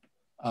autonomy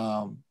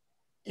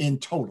in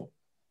total.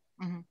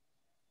 Mm-hmm.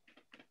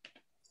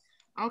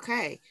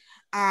 Okay.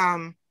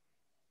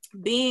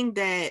 Being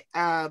that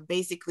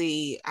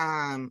basically,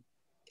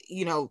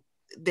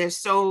 there's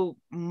so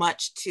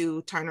much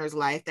to Turner's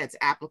life that's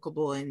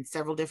applicable in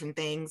several different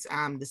things,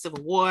 the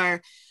Civil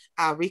War,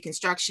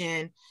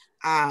 Reconstruction,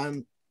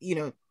 even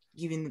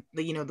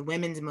the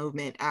women's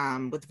movement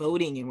with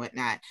voting and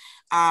whatnot.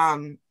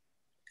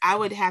 I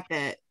would have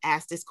to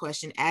ask this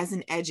question as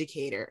an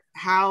educator: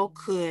 how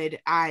could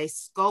I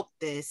sculpt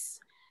this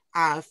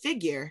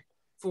figure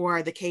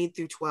for the K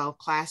through 12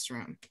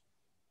 classroom?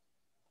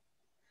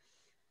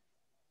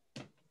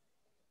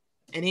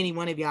 And any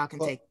one of y'all can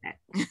take that.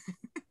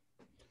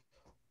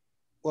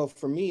 Well,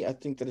 for me, I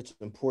think that it's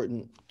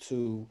important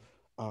to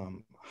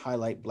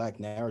highlight Black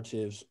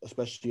narratives,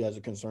 especially as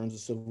it concerns the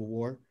Civil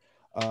War.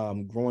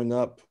 Growing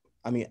up,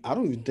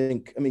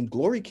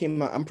 Glory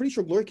came out, I'm pretty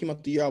sure Glory came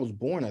out the year I was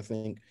born, I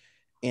think.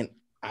 And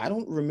I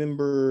don't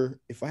remember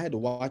if I had to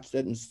watch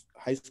that in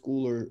high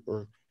school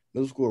or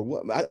middle school or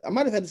what. I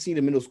might have had to see it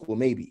in middle school,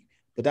 maybe,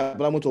 but I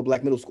went to a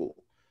Black middle school.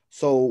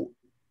 So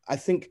I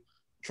think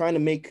trying to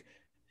make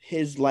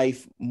his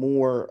life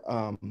more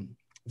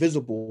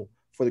visible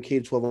for the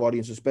K-12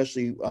 audience,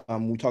 especially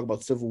when we talk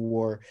about Civil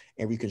War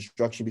and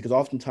Reconstruction, because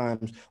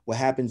oftentimes what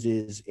happens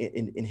is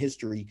in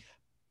history,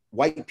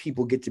 white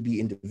people get to be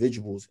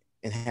individuals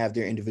and have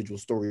their individual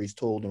stories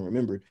told and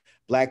remembered.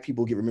 Black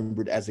people get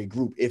remembered as a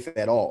group, if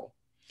at all.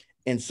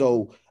 And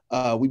so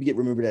we get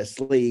remembered as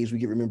slaves, we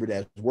get remembered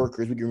as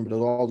workers, we get remembered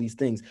as all these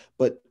things,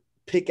 but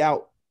pick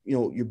out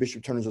your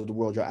Bishop Turners of the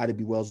world, your Ida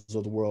B. Wells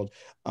of the world,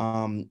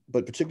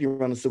 but particularly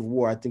around the Civil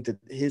War. I think that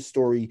his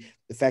story,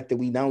 the fact that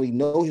we not only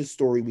know his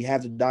story, we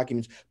have the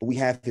documents, but we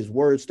have his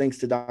words, thanks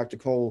to Dr.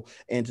 Cole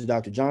and to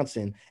Dr.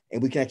 Johnson,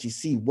 and we can actually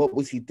see what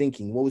was he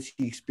thinking, what was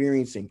he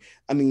experiencing.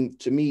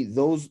 To me,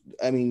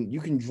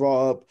 you can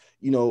draw up,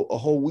 a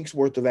whole week's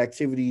worth of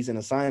activities and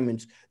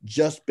assignments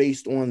just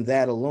based on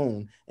that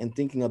alone, and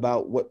thinking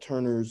about what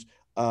Turner's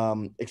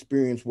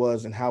experience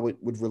was and how it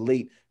would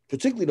relate,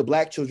 particularly to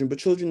Black children, but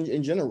children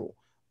in general,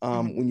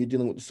 when you're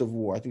dealing with the Civil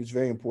War. I think it's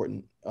very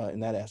important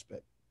in that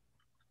aspect.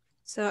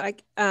 So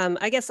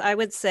I guess I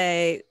would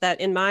say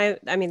that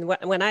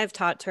when I've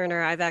taught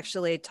Turner, I've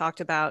actually talked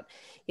about,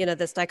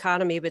 this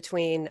dichotomy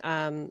between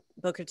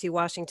Booker T.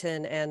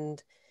 Washington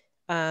and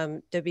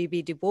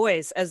W.B. Du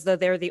Bois, as though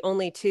they're the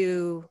only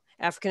two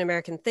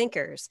African-American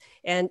thinkers.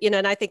 And,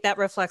 and I think that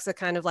reflects a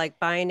kind of like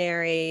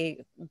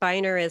binarist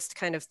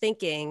kind of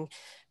thinking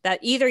that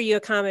either you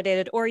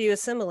accommodated or you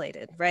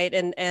assimilated, right?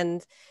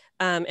 And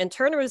And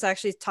Turner was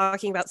actually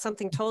talking about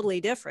something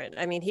totally different.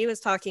 I mean, he was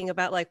talking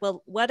about like,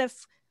 well, what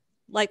if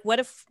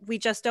we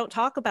just don't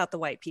talk about the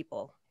white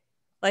people?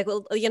 Like,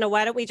 well, you know,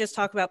 why don't we just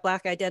talk about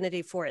Black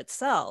identity for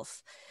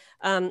itself?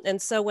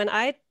 And so when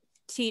I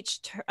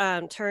teach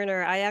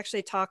Turner, I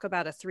actually talk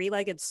about a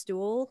three-legged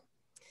stool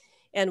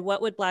and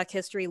what would Black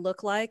history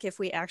look like if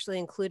we actually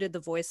included the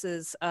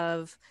voices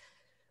of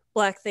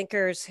Black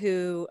thinkers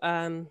who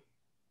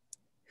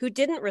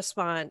didn't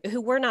respond,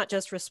 who were not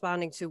just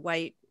responding to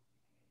white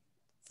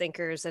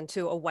thinkers and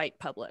to a white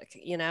public,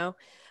 you know?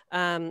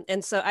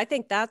 And so I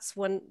think that's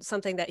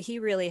something that he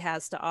really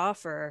has to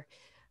offer.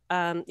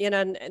 You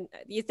know, and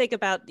you think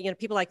about, you know,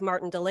 people like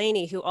Martin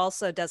Delaney, who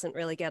also doesn't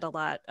really get a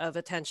lot of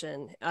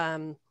attention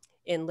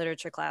in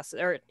literature classes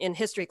or in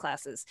history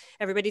classes.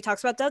 Everybody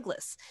talks about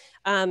Douglass.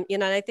 You know,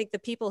 and I think the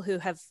people who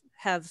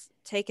have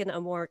taken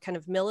a more kind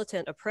of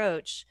militant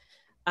approach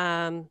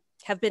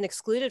have been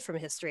excluded from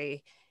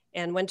history.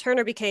 And when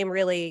Turner became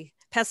really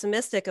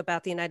pessimistic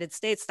about the United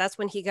States, that's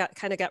when he got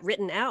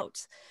written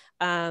out.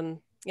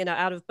 You know,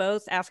 out of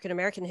both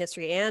African-American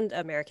history and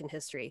American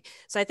history.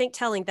 So I think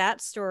telling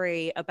that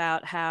story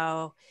about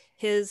how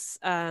his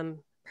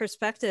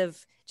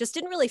perspective just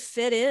didn't really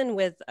fit in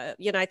with,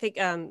 you know, I think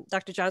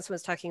Dr. Johnson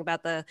was talking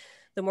about the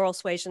moral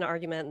suasion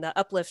argument and the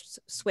uplift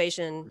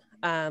suasion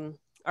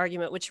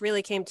argument, which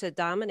really came to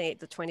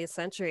dominate the 20th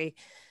century.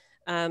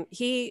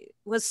 He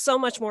was so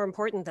much more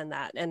important than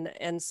that.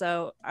 And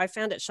so I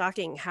found it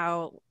shocking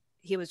how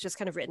he was just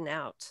kind of written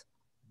out.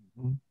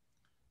 Mm-hmm.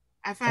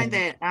 I find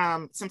that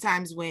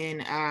sometimes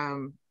when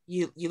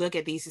you look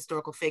at these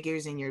historical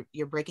figures and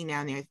you're breaking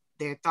down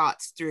their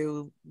thoughts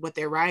through what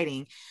they're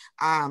writing,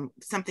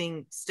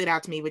 something stood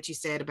out to me, what you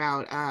said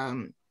about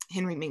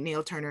Henry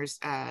McNeal Turner's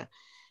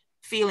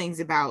feelings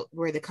about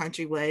where the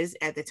country was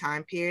at the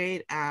time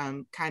period,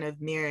 kind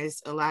of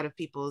mirrors a lot of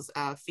people's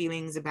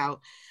feelings about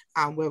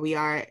where we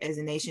are as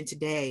a nation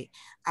today.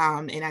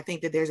 And I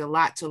think that there's a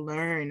lot to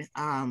learn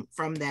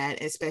from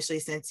that, especially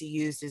since he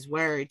used his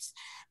words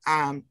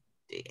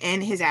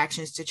and his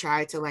actions to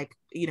try to, like,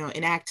 you know,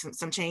 enact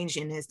some change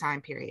in his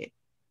time period.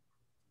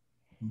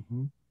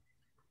 Mm-hmm.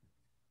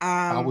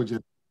 I would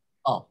just,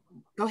 go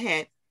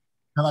ahead.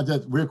 Can I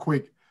just real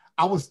quick?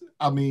 I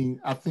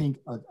think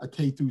a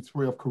K through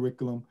 12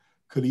 curriculum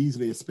could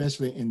easily,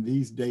 especially in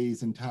these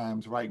days and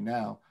times right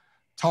now,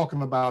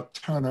 talking about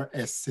Turner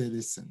as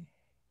citizen.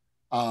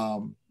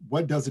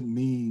 What does it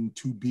mean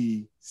to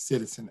be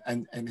citizen?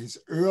 And his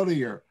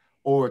earlier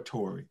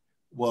oratory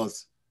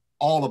was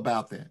all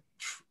about that.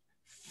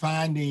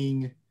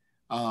 Finding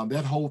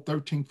that whole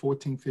 13th,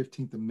 14th,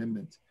 15th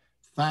Amendment,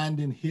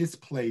 finding his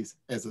place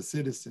as a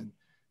citizen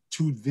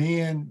to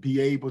then be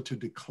able to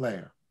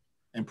declare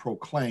and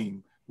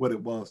proclaim what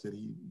it was that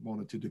he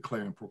wanted to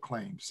declare and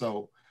proclaim.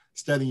 So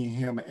studying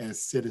him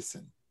as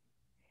citizen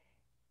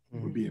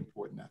would be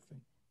important, I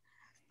think.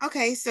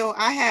 Okay, so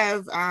I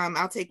have,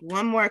 I'll take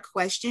one more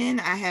question.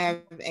 I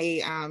have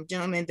a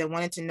gentleman that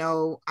wanted to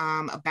know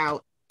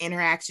about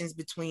interactions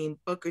between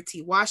Booker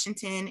T.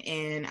 Washington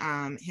and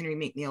Henry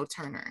McNeal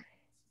Turner.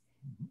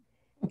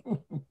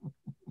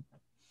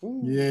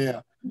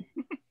 Yeah,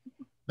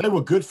 they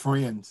were good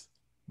friends,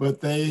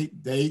 but they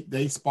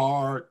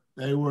sparred.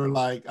 They were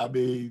like, I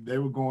mean, they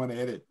were going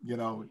at it. You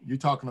know, you're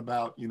talking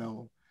about, you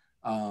know,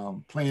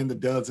 playing the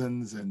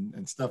dozens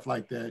and stuff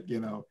like that.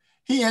 You know,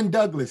 he and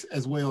Douglass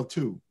as well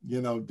too.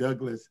 You know,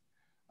 Douglass.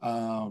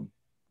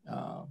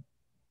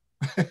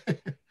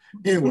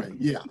 Anyway,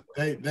 yeah,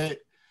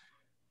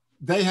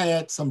 they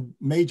had some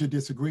major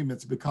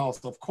disagreements because,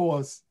 of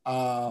course,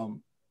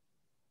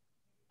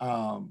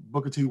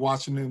 Booker T.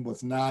 Washington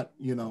was not,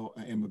 you know,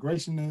 an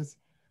immigrationist,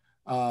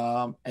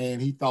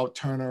 and he thought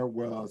Turner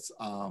was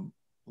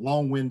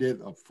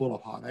long-winded or full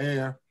of hot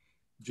air.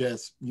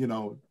 Just, you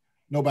know,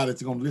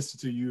 nobody's going to listen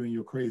to you and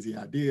your crazy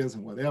ideas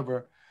and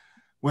whatever.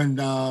 When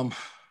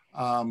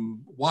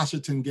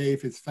Washington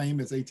gave his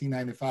famous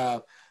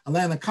 1895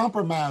 Atlanta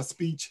Compromise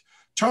speech,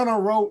 Turner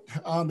wrote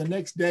the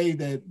next day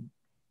that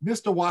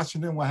Mr.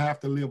 Washington will have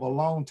to live a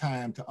long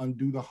time to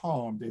undo the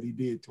harm that he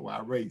did to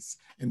our race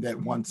in that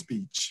one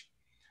speech.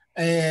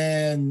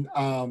 And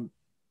then,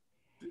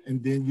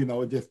 you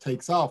know, it just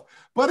takes off.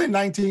 But in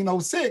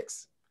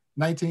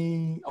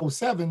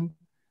 1907,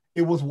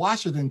 it was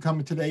Washington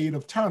coming to the aid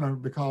of Turner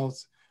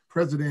because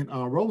President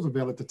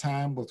Roosevelt at the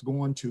time was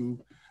going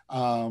to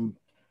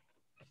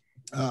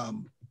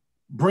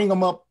bring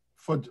him up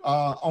for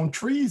on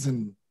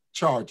treason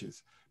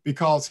charges,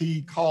 because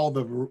he called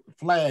the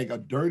flag a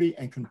dirty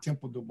and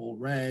contemptible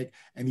rag,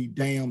 and he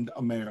damned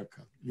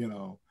America, you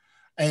know.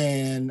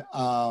 And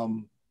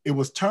it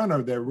was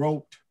Turner that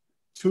wrote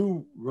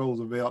to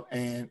Roosevelt,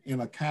 and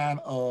in a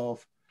kind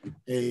of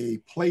a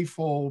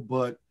playful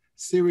but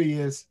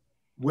serious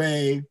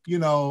way, you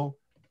know,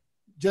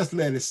 just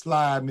let it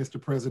slide, Mr.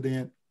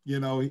 President. You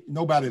know,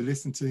 nobody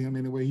listened to him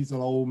anyway. He's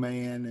an old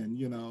man, and,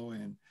 you know,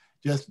 and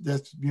just,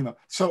 you know.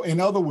 So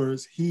in other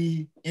words,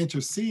 he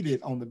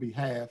interceded on the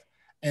behalf,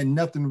 and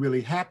nothing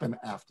really happened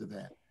after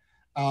that.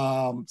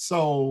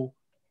 So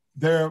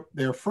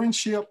their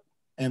friendship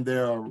and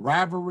their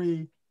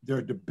rivalry,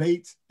 their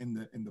debates in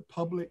the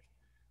public,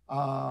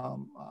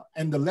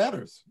 and the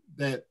letters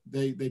that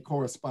they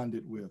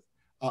corresponded with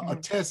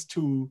attest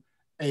to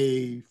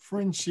a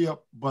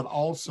friendship, but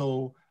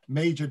also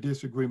major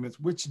disagreements,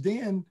 which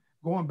then,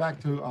 going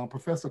back to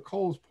Professor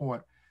Cole's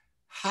point,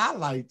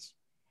 highlights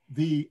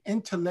the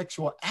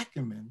intellectual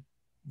acumen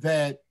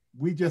that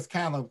we just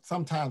kind of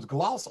sometimes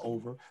gloss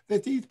over,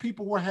 that these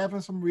people were having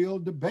some real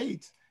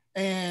debates,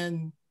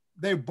 and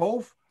they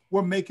both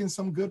were making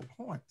some good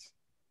points,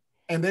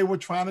 and they were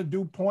trying to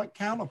do point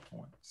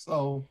counterpoint.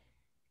 So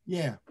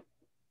yeah.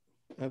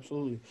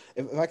 Absolutely.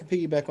 If I can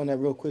piggyback on that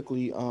real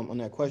quickly, on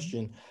that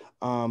question,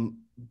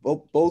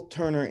 both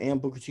Turner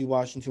and Booker T.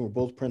 Washington were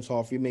both Prince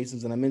Hall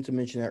Freemasons, and I meant to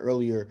mention that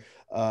earlier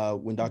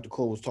when Dr.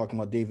 Cole was talking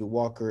about David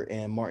Walker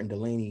and Martin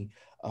Delaney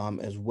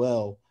as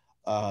well,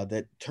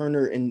 that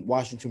Turner and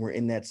Washington were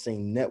in that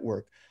same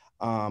network.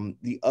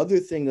 The other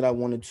thing that I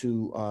wanted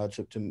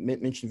to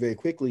mention very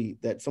quickly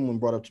that someone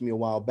brought up to me a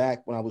while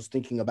back when I was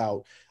thinking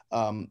about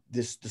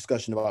this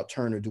discussion about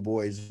Turner, Du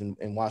Bois,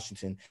 and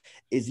Washington,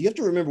 is you have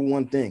to remember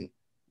one thing.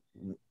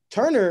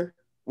 Turner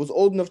was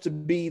old enough to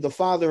be the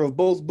father of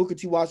both Booker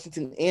T.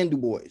 Washington and Du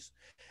Bois.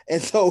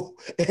 And so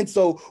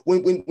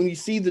when you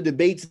see the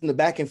debates and the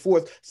back and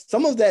forth,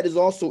 some of that is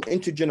also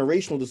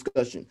intergenerational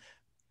discussion.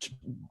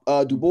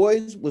 Du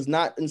Bois was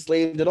not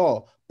enslaved at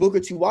all.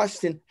 Booker T.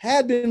 Washington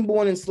had been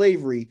born in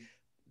slavery,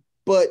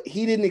 but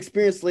he didn't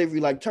experience slavery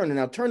like Turner.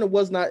 Now, Turner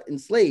was not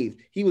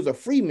enslaved. He was a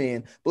free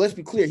man, but let's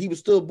be clear, he was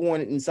still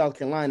born in South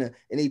Carolina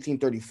in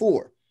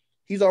 1834.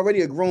 He's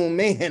already a grown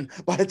man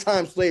by the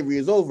time slavery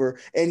is over,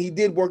 and he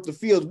did work the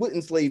fields with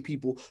enslaved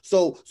people.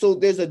 So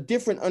there's a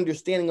different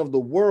understanding of the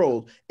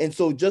world. And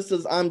so just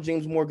as I'm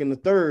James Morgan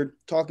III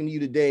talking to you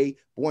today,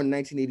 born in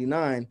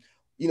 1989,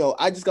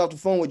 I just got off the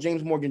phone with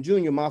James Morgan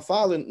Jr., my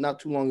father, not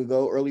too long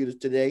ago, earlier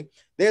today.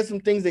 There's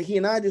some things that he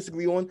and I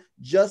disagree on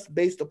just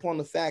based upon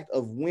the fact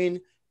of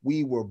when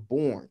we were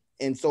born.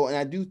 And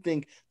I do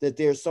think that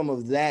there's some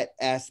of that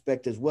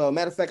aspect as well.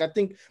 Matter of fact, I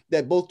think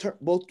that both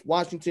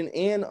Washington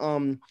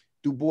and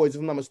Du Bois, if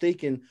I'm not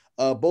mistaken,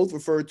 both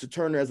referred to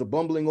Turner as a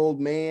bumbling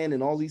old man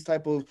and all these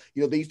type of,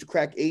 they used to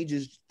crack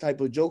ages type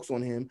of jokes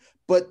on him.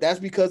 But that's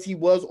because he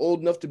was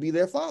old enough to be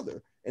their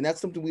father. And that's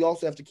something we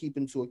also have to keep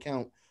into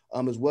account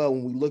as well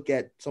when we look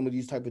at some of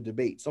these type of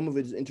debates. Some of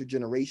it is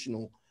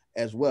intergenerational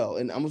as well.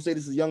 And I'm gonna say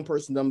this as a young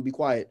person, I'm gonna be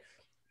quiet.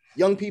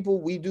 Young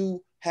people, we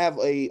do have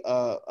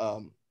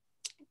to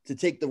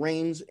take the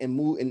reins and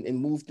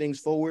move things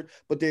forward,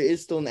 but there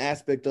is still an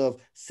aspect of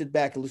sit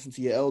back and listen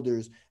to your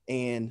elders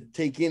and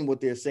take in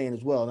what they're saying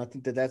as well. And I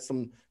think that that's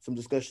some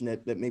discussion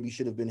that maybe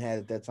should have been had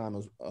at that time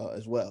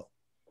as well.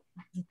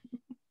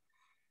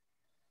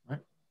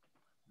 Right.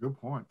 Good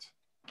point.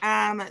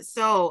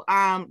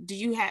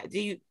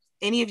 Do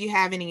any of you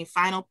have any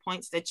final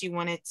points that you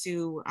wanted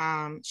to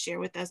share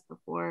with us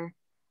before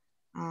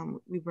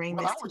we bring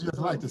this? I would just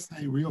like to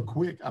say real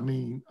quick, I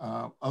mean,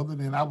 other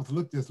than I was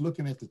just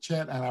looking at the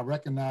chat and I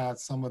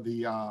recognized some of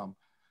the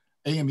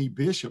AME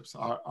bishops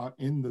are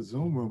in the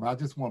Zoom room. I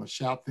just want to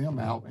shout them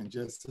out and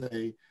just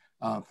say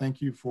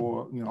thank you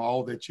for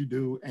all that you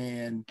do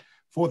and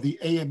for the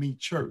AME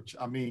Church.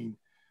 I mean,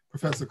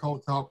 Professor Cole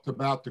talked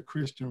about the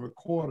Christian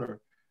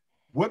Recorder.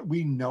 What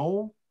we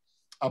know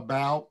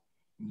about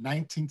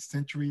 19th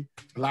century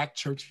Black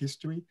church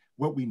history,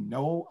 what we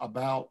know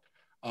about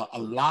a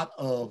lot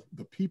of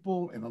the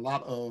people and a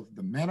lot of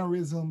the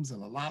mannerisms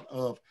and a lot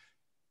of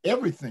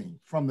everything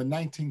from the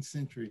 19th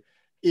century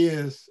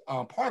is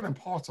part and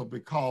parcel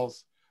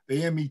because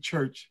the AME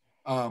Church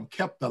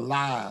kept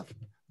alive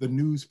the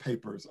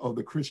newspapers of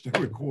the Christian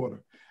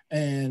Recorder.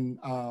 And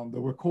the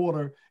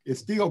Recorder is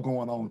still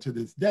going on to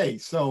this day.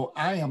 So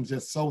I am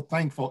just so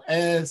thankful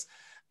as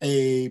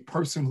a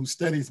person who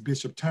studies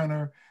Bishop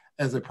Turner,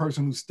 as a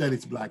person who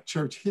studies Black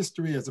church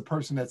history, as a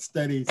person that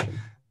studies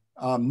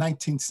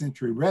 19th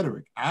century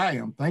rhetoric. I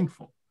am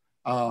thankful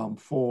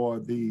for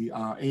the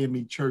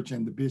AME Church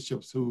and the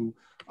bishops who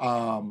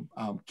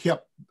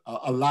kept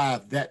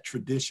alive that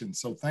tradition.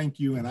 So thank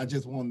you. And I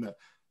just wanted to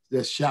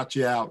just shout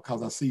you out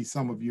because I see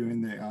some of you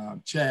in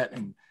the chat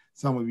and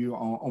some of you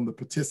on the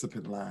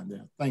participant line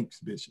there. Thanks,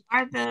 Bishop.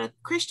 Are the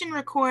Christian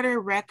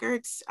Recorder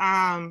records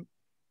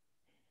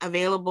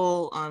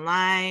available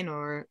online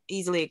or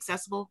easily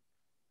accessible?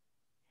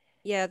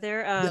 Yeah,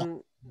 they're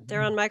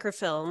on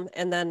microfilm,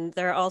 and then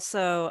they're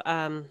also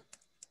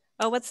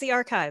what's the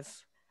archive?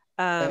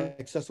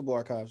 Accessible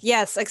Archives.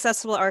 Yes,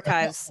 Accessible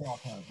Archives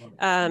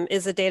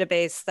is a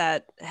database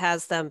that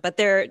has them, but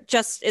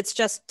it's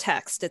just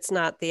text. It's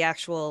not the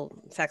actual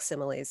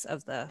facsimiles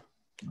of the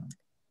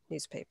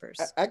newspapers.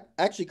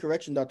 Actually,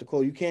 correction, Dr.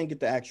 Cole, you can get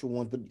the actual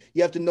ones, but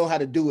you have to know how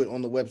to do it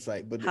on the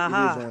website, but it is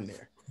on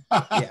there.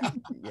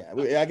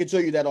 Yeah, I can show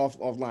you that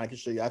offline. I can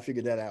show you. I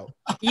figured that out.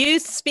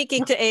 Youth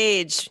speaking to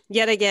age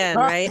yet again,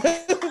 right?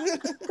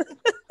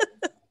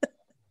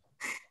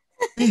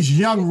 These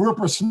young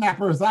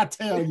whippersnappers, I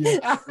tell you.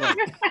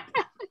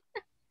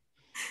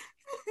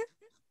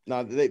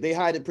 No, they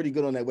hide it pretty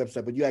good on that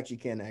website, but you actually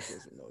can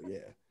access it though.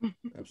 Yeah,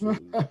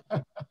 absolutely.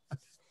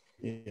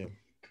 Yeah.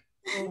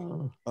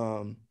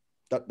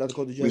 Dr.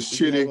 Cole, did you Ms. have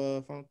Chitty,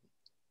 a final?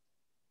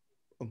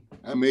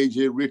 I'm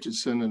A.J.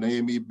 Richardson and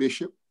AME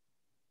Bishop,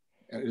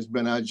 and it's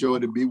been our joy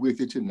to be with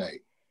you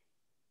tonight.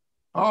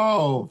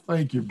 Oh,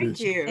 thank you, Bishop.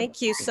 Thank you.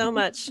 Thank you so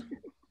much.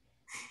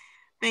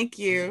 Thank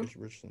you.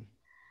 Bishop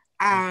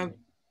Richardson.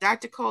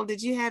 Dr. Cole,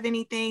 did you have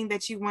anything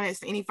that you wanted,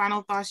 any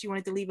final thoughts you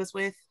wanted to leave us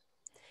with?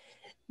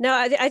 No,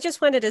 I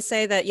just wanted to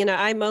say that,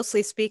 I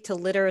mostly speak to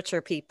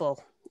literature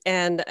people,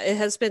 and it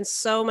has been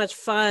so much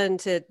fun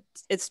to,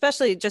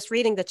 especially just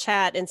reading the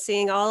chat and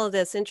seeing all of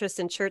this interest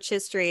in church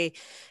history.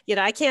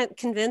 I can't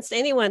convince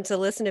anyone to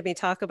listen to me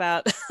talk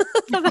about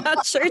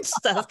about church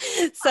stuff.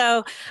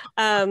 So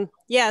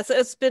yeah, so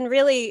it's been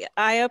really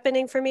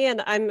eye-opening for me,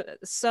 and I'm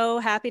so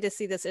happy to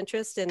see this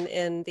interest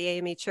in the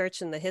AME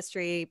Church and the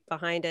history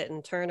behind it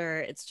and Turner.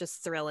 It's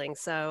just thrilling.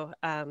 So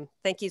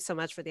thank you so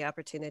much for the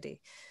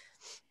opportunity.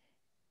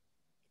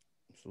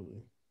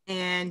 Absolutely.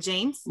 And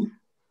James?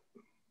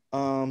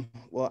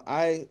 Well,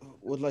 I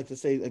would like to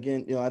say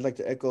again, I'd like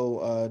to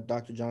echo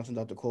Dr. Johnson,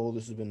 Dr. Cole.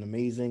 This has been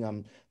amazing.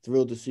 I'm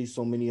thrilled to see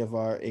so many of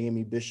our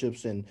AME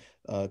bishops and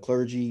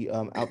clergy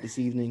out this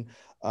evening.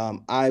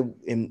 I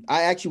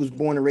actually was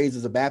born and raised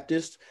as a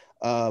Baptist,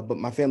 but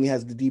my family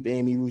has the deep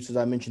AME roots, as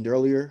I mentioned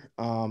earlier.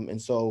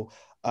 And so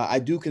I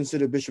do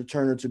consider Bishop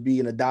Turner to be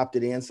an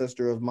adopted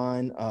ancestor of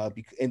mine.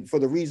 And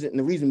the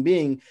reason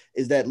being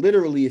is that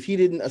literally, if he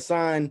didn't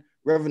assign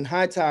Reverend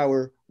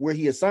Hightower where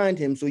he assigned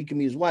him so he can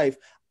meet his wife,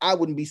 I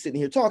wouldn't be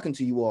sitting here talking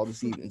to you all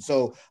this evening.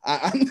 So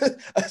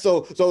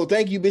so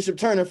thank you, Bishop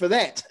Turner, for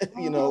that,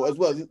 as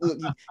well.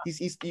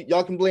 He's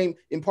y'all can blame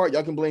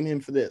him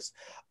for this.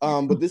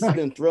 But this has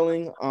been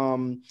thrilling.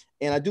 And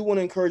I do want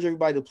to encourage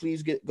everybody to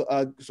please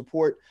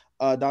support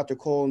Dr.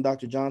 Cole and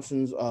Dr.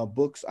 Johnson's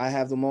books. I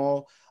have them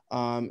all.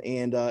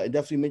 And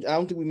definitely, I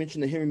don't think we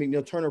mentioned the Henry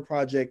McNeal Turner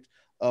Project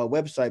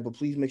website, but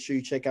please make sure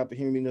you check out the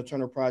Henry McNeal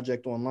Turner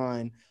Project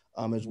online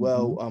as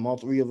well. All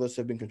three of us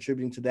have been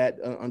contributing to that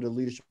under the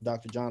leadership of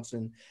Dr.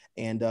 Johnson.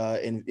 And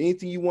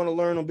anything you want to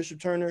learn on Bishop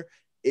Turner,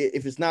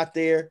 if it's not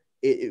there,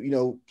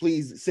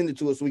 please send it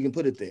to us so we can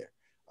put it there.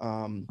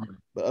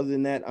 But other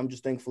than that, I'm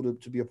just thankful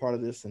to be a part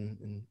of this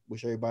and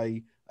wish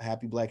everybody a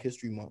happy Black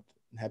History Month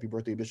and happy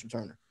birthday, Bishop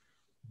Turner.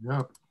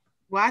 Yep.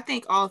 Well, I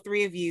thank all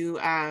three of you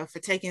for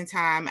taking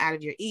time out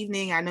of your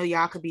evening. I know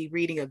y'all could be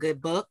reading a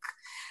good book,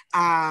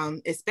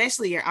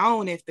 especially your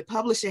own if the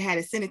publisher had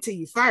to send it to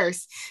you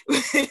first.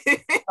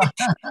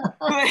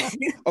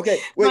 Okay,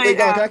 wait,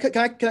 Don,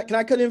 can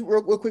I cut in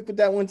real quick with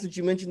that one since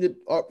you mentioned it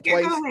twice?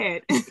 Yeah, go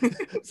ahead.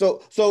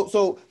 So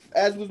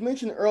as was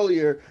mentioned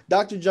earlier,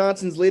 Dr.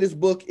 Johnson's latest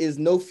book is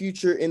No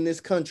Future in This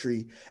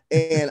Country,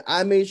 and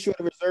I made sure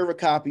to reserve a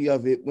copy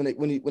of it when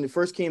it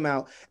first came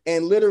out.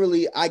 And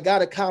literally, I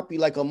got a copy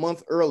like a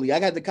month early. I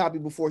got the copy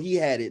before he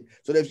had it.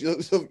 So if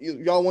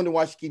y'all wonder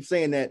why she keeps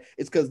saying that,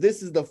 it's because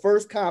this is the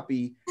first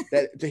copy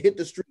that to hit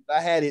the streets.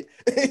 I had it,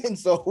 and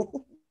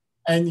so.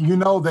 And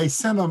they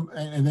send them,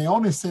 and they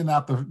only send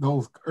out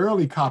those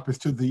early copies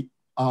to the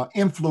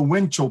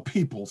influential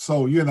people.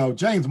 So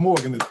James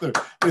Morgan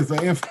is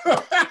an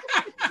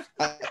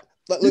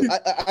Look,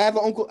 I have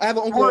an uncle. I have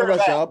an uncle in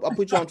Russia. I'll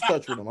put you on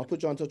touch with him. I'll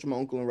put you on touch with my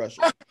uncle in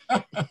Russia.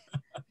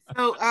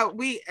 So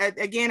we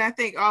again, I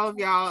thank all of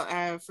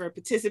y'all for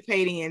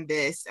participating in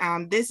this.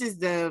 This is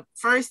the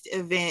first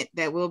event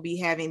that we'll be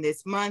having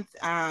this month.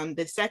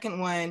 The second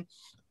one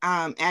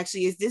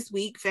actually is this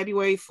week,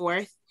 February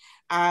 4th.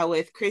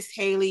 With Chris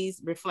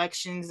Haley's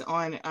reflections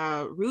on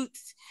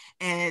roots,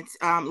 and it's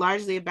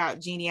largely about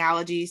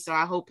genealogy. So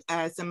I hope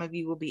some of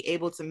you will be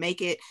able to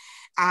make it.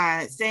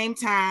 Same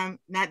time,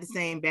 not the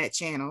same bat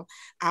channel,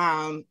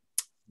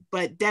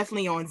 but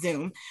definitely on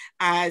Zoom.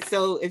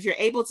 So if you're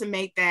able to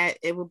make that,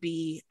 it will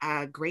be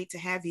great to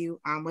have you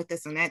with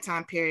us on that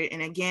time period.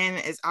 And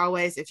again, as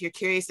always, if you're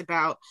curious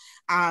about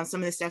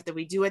some of the stuff that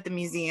we do at the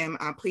museum,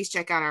 please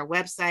check out our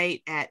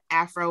website at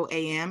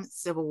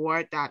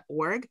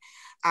afroamcivilwar.org.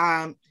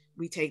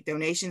 We take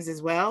donations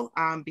as well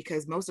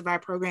because most of our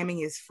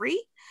programming is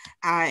free.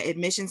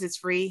 Admissions is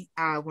free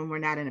when we're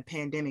not in a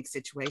pandemic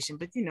situation,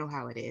 but you know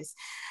how it is.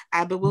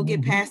 But we'll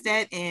get past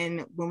that.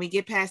 And when we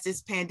get past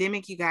this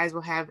pandemic, you guys will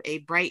have a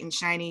bright and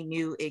shiny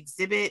new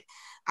exhibit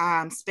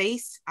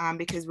space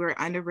because we're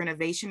under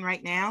renovation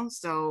right now.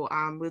 So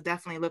we'll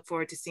definitely look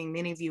forward to seeing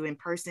many of you in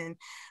person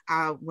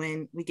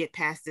when we get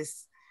past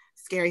this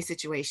scary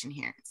situation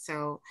here.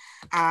 So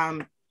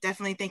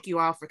definitely thank you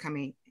all for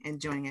coming and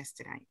joining us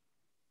tonight.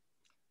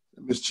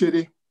 Ms.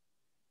 Chitty?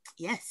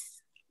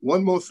 Yes.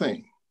 One more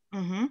thing.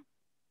 A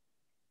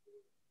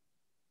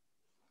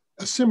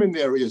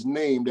seminary is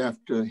named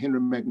after Henry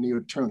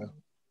McNeal Turner.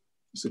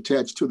 It's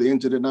attached to the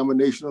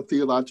Interdenominational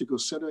Theological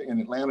Center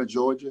in Atlanta,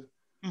 Georgia.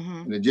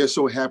 And it just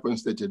so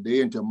happens that today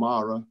and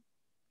tomorrow,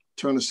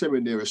 Turner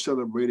Seminary is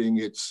celebrating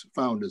its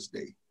Founders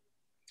Day.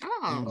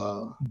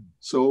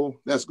 So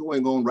that's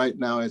going on right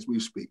now as we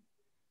speak.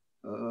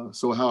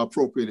 So how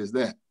appropriate is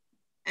that?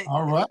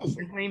 All right.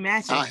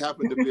 I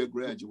happen to be a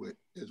graduate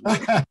as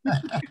well.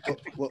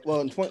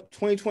 Well, in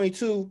 2022,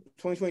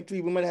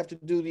 2023, we might have to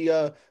do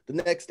the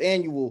next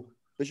annual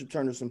Bishop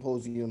Turner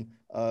Symposium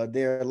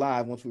there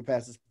live once we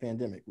pass this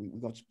pandemic. We're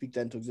going to speak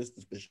that into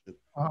existence, Bishop.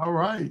 All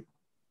right.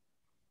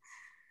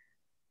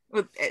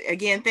 Well,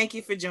 again, thank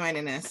you for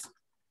joining us.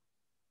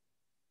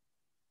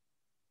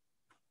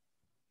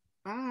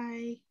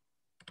 Bye.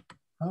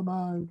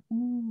 Bye-bye.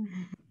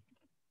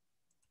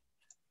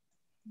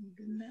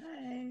 Good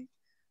night.